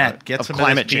Matt, get of some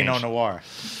climate of this Pinot change? Noir.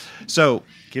 So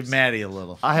Give Maddie a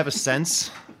little. I have a sense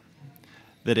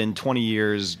that in 20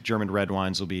 years, German red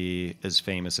wines will be as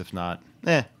famous, if not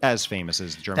as famous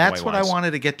as German That's white what wines. I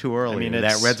wanted to get to earlier. mean, that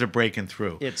it's- reds are breaking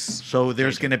through. So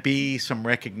there's going to be some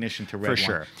recognition to red wine.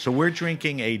 sure. So we're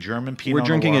drinking a German Pinot We're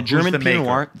drinking Noir. a German Who's the Pinot maker?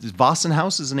 Noir.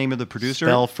 Wassenhaus is the name of the producer.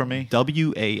 Spell for me.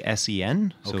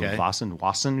 Wasen. So Okay.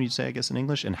 Wassen, you'd say, I guess, in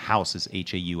English. And Haus is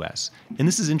Haus. And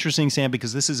this is interesting, Sam,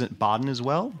 because this is at Baden as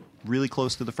well, really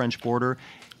close to the French border.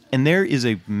 And there is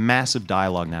a massive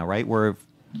dialogue now, right? Where a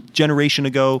generation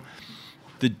ago,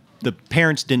 the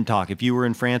parents didn't talk. If you were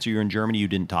in France or you were in Germany, you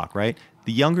didn't talk, right?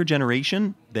 The younger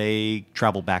generation they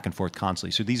travel back and forth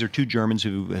constantly. So these are two Germans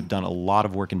who have done a lot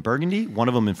of work in Burgundy. One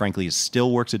of them, and frankly,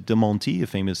 still works at de Monty, a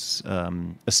famous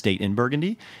estate in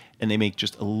Burgundy. And they make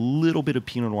just a little bit of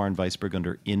Pinot Noir and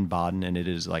Weissburgunder in Baden, and it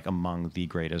is like among the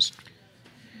greatest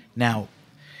Now,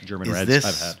 German is reds this,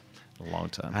 I've had in a long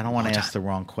time. I don't want to ask the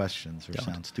wrong questions or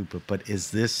sound stupid, but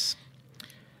is this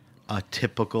a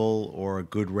typical or a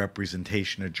good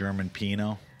representation of German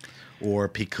Pinot? Or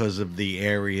because of the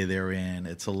area they're in,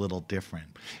 it's a little different?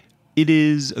 It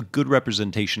is a good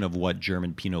representation of what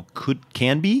German Pinot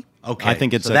can be. Okay, I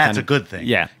think it's so that's kind a good thing.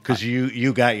 Yeah, because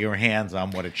you got your hands on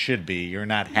what it should be. You're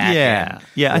not hacking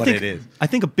what it is. I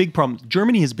think a big problem.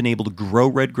 Germany has been able to grow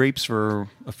red grapes for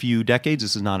a few decades.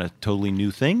 This is not a totally new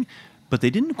thing, but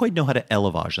they didn't quite know how to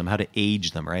élevage them, how to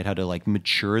age them, right? How to like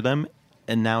mature them.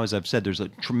 And now, as I've said, there's a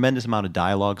tremendous amount of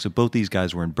dialogue. So both these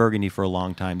guys were in Burgundy for a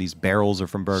long time. These barrels are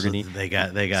from Burgundy. So they got.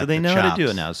 So they know chops. how to do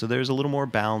it now. So there's a little more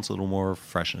balance, a little more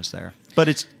freshness there. But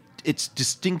it's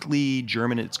distinctly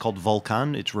German. It's called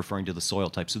Vulkan. It's referring to the soil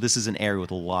type. So this is an area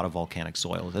with a lot of volcanic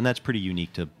soils, and that's pretty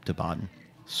unique to Baden.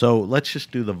 So let's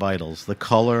just do the vitals. The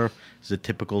color is a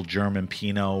typical German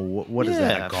Pinot. What is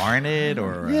that? A garnet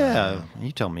or?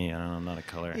 You tell me. I'm not a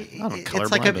color.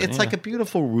 It's like a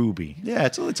beautiful ruby. Yeah,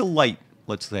 it's a light.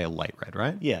 Let's say a light red,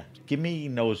 right? Yeah. Give me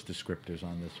nose descriptors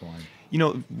on this wine. You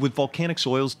know, with volcanic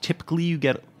soils, typically you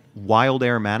get wild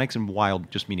aromatics, and wild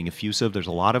just meaning effusive. There's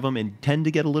a lot of them, and tend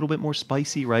to get a little bit more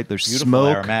spicy, right? There's Beautiful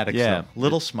smoke, aromatics. yeah,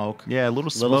 little smoke, yeah, a little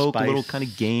smoke, spice, a little kind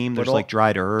of game. There's all, like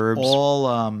dried herbs,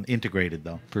 all integrated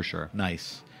though, for sure.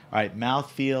 Nice. All right,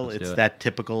 mouthfeel. It's that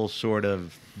typical sort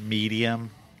of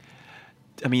medium.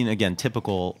 I mean, again,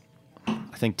 typical.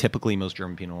 I think typically most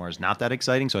German Pinot Noir is not that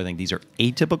exciting, so I think these are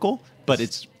atypical, but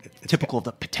it's typical of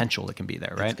the potential that can be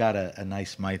there, right? It's got a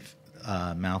nice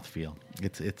mouthfeel.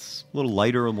 It's a little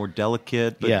lighter, a little more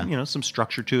delicate, but yeah. Some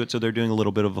structure to it. So they're doing a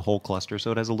little bit of a whole cluster,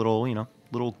 so it has a little,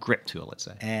 little grip to it, let's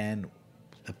say. And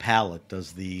the palate,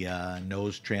 does the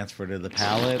nose transfer to the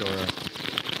palate, or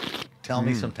tell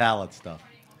me some palate stuff?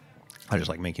 I just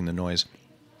like making the noise.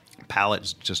 Palate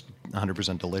is just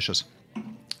 100% delicious.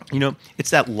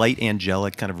 It's that light,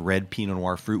 angelic kind of red Pinot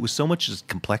Noir fruit with so much just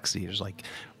complexity. There's like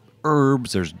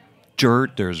herbs, there's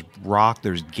dirt, there's rock,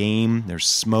 there's game, there's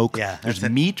smoke, there's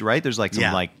meat, right? There's like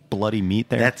some like bloody meat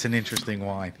there. That's an interesting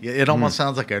wine. It almost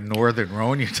sounds like a Northern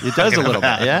Rhone you're talking about. It does a little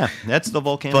bit, yeah. That's the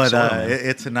volcanic soil. But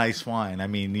it's a nice wine. I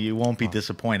mean, you won't be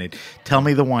disappointed. Tell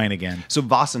me the wine again. So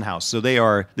Wassenhaus. So they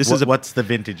are. What's the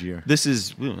vintage year? This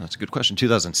is. That's a good question.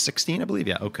 2016, I believe.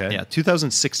 Yeah. Okay. Yeah.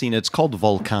 2016. It's called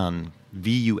Vulkan.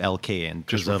 VULK, and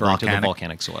just referring to the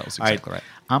volcanic soils. Exactly right.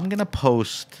 I'm going to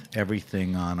post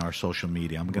everything on our social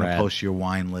media. I'm going to post your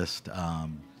wine list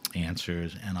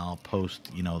answers, and I'll post,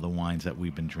 the wines that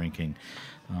we've been drinking.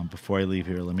 Before I leave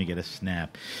here, let me get a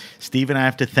snap. Stephen, I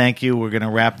have to thank you. We're going to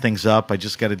wrap things up. I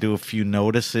just got to do a few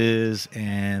notices,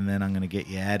 and then I'm going to get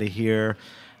you out of here.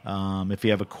 If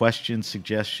you have a question,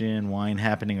 suggestion, wine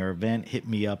happening, or event, hit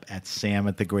me up at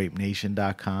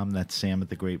sam@thegrapenation.com. That's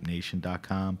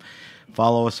sam@thegrapenation.com.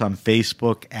 Follow us on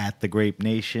Facebook at The Grape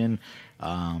Nation.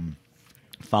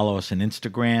 Follow us on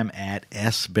Instagram at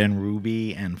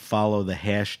 @SBenRuby, and follow the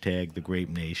hashtag The Grape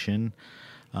Nation.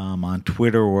 On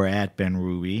Twitter, we're at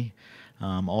BenRuby.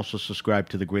 Also subscribe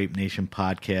to the Grape Nation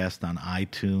podcast on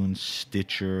iTunes,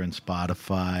 Stitcher, and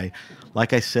Spotify.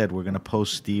 Like I said, we're going to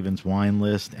post Steven's wine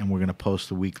list, and we're going to post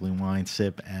the weekly wine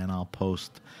sip, and I'll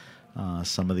post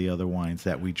some of the other wines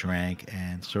that we drank,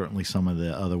 and certainly some of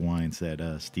the other wines that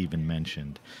Steven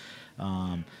mentioned.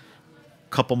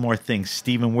 Couple more things.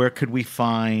 Steven, where could we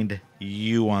find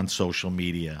you on social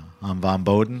media? On Von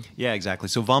Boden? Yeah, exactly.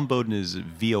 So Von Boden is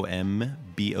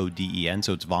VOMBODEN.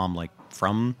 So it's Vom like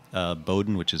from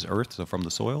Boden, which is earth, so from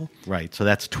the soil. Right. So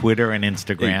that's Twitter and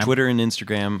Instagram. Yeah, Twitter and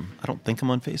Instagram. I don't think I'm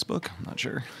on Facebook. I'm not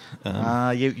sure.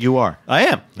 You are. I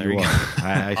am. There you go.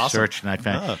 I Awesome. searched and I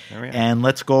found. Oh, there we are. And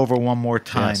let's go over one more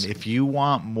time. Yes. If you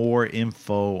want more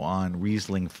info on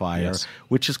Riesling Fire,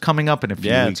 which is coming up in a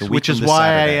few weeks, which is why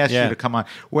I asked you to come on.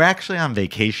 We're actually on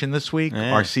vacation this week.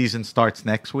 Yeah. Our season starts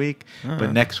next week,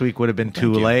 but next week would have been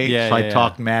too late. Yeah, so I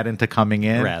talked Matt into coming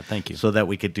in. Rad, thank you. So that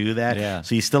we could do that. Yeah.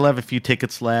 So you still have a few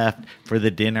tickets left for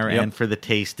the dinner and for the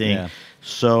tasting. Yeah.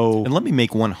 So, and let me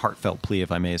make one heartfelt plea,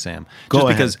 if I may, Sam. Go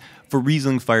ahead. Because for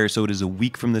Riesling Fire, so it is a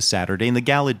week from this Saturday, and the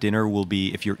gala dinner will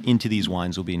be, if you're into these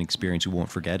wines, will be an experience you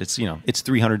won't forget. It's it's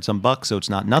 $300 some bucks, so it's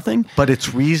not nothing, but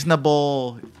it's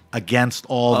reasonable against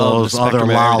all those other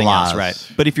lalas,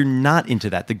 right? But if you're not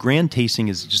into that, the grand tasting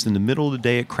is just in the middle of the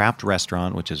day at Craft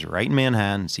Restaurant, which is right in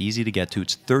Manhattan. It's easy to get to.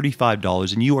 It's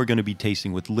 $35, and you are going to be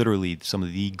tasting with literally some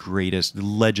of the greatest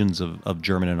legends of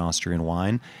German and Austrian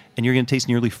wine. and you're going to taste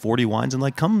nearly 40 wines. And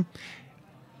like, come,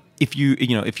 if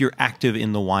you're active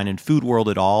in the wine and food world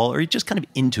at all, or you're just kind of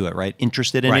into it, right?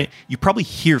 Interested in it, you probably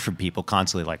hear from people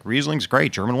constantly like, Riesling's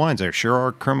great, German wines, they sure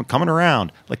are coming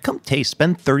around. Like, come taste,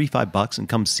 spend $35 and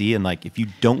come see. And like, if you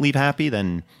don't leave happy,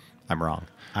 then I'm wrong.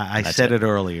 I said it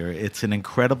earlier. It's an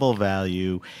incredible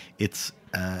value. It's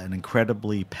an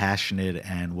incredibly passionate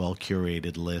and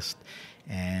well-curated list.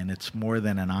 And it's more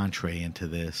than an entree into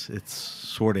this. It's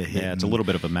sort of hitting... Yeah, it's a little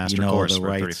bit of a master course for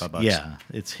 $35. Yeah,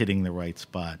 it's hitting the right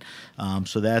spot.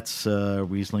 So that's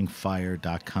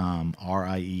RieslingFire.com,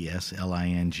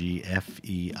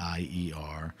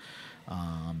 RieslingFeier.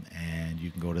 And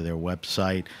you can go to their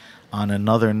website. On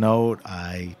another note,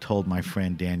 I told my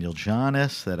friend Daniel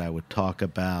Jonas that I would talk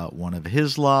about one of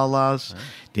his lalas. Right.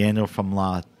 Daniel from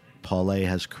La Paulé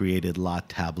has created La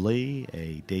Table,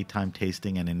 a daytime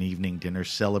tasting and an evening dinner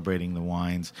celebrating the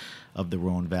wines of the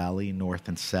Rhone Valley, North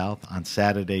and South, on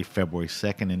Saturday, February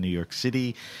 2nd in New York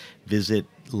City. Visit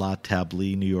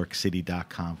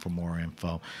LaTableNewYorkCity.com for more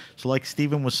info. So like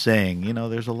Stephen was saying,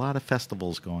 there's a lot of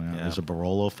festivals going on. Yeah. There's a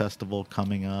Barolo festival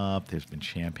coming up. There's been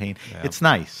Champagne. Yeah. It's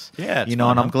nice. Yeah, it's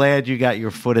fun, and I'm glad you got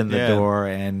your foot in the door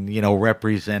and,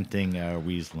 representing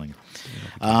Riesling.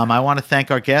 I want to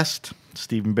thank our guest,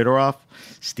 Stephen Bitterolf.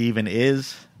 Stephen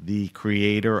is the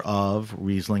creator of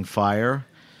Riesling Fire.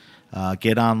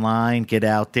 Get online, get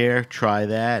out there, try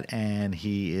that. And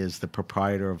he is the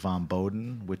proprietor of Von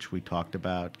Boden, which we talked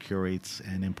about, curates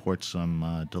and imports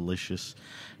some delicious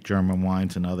German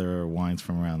wines and other wines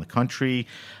from around the country.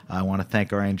 I want to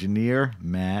thank our engineer,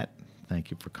 Matt. Thank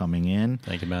you for coming in.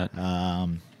 Thank you, Matt.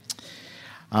 I'm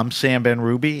Sam Ben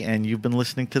Ruby, and you've been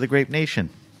listening to The Grape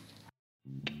Nation.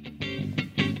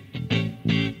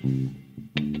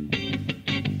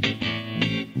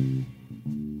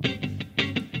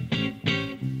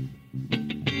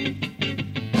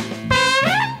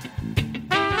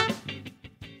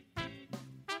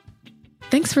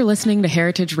 Thanks for listening to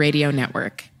Heritage Radio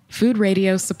Network, food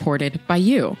radio supported by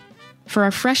you. For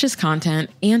our freshest content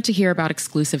and to hear about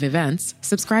exclusive events,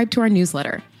 subscribe to our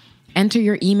newsletter. Enter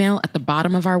your email at the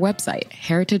bottom of our website,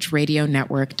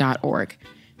 heritageradionetwork.org.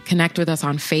 Connect with us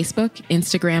on Facebook,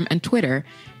 Instagram, and Twitter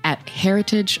at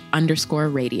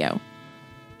heritage_radio.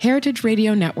 Heritage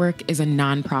Radio Network is a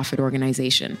nonprofit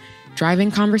organization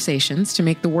driving conversations to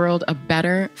make the world a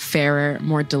better, fairer,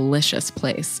 more delicious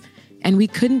place. And we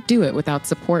couldn't do it without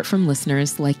support from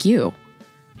listeners like you.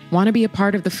 Want to be a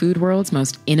part of the food world's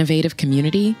most innovative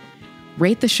community?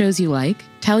 Rate the shows you like,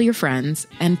 tell your friends,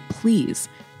 and please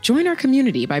join our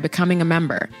community by becoming a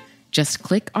member. Just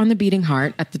click on the beating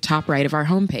heart at the top right of our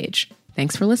homepage.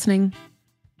 Thanks for listening.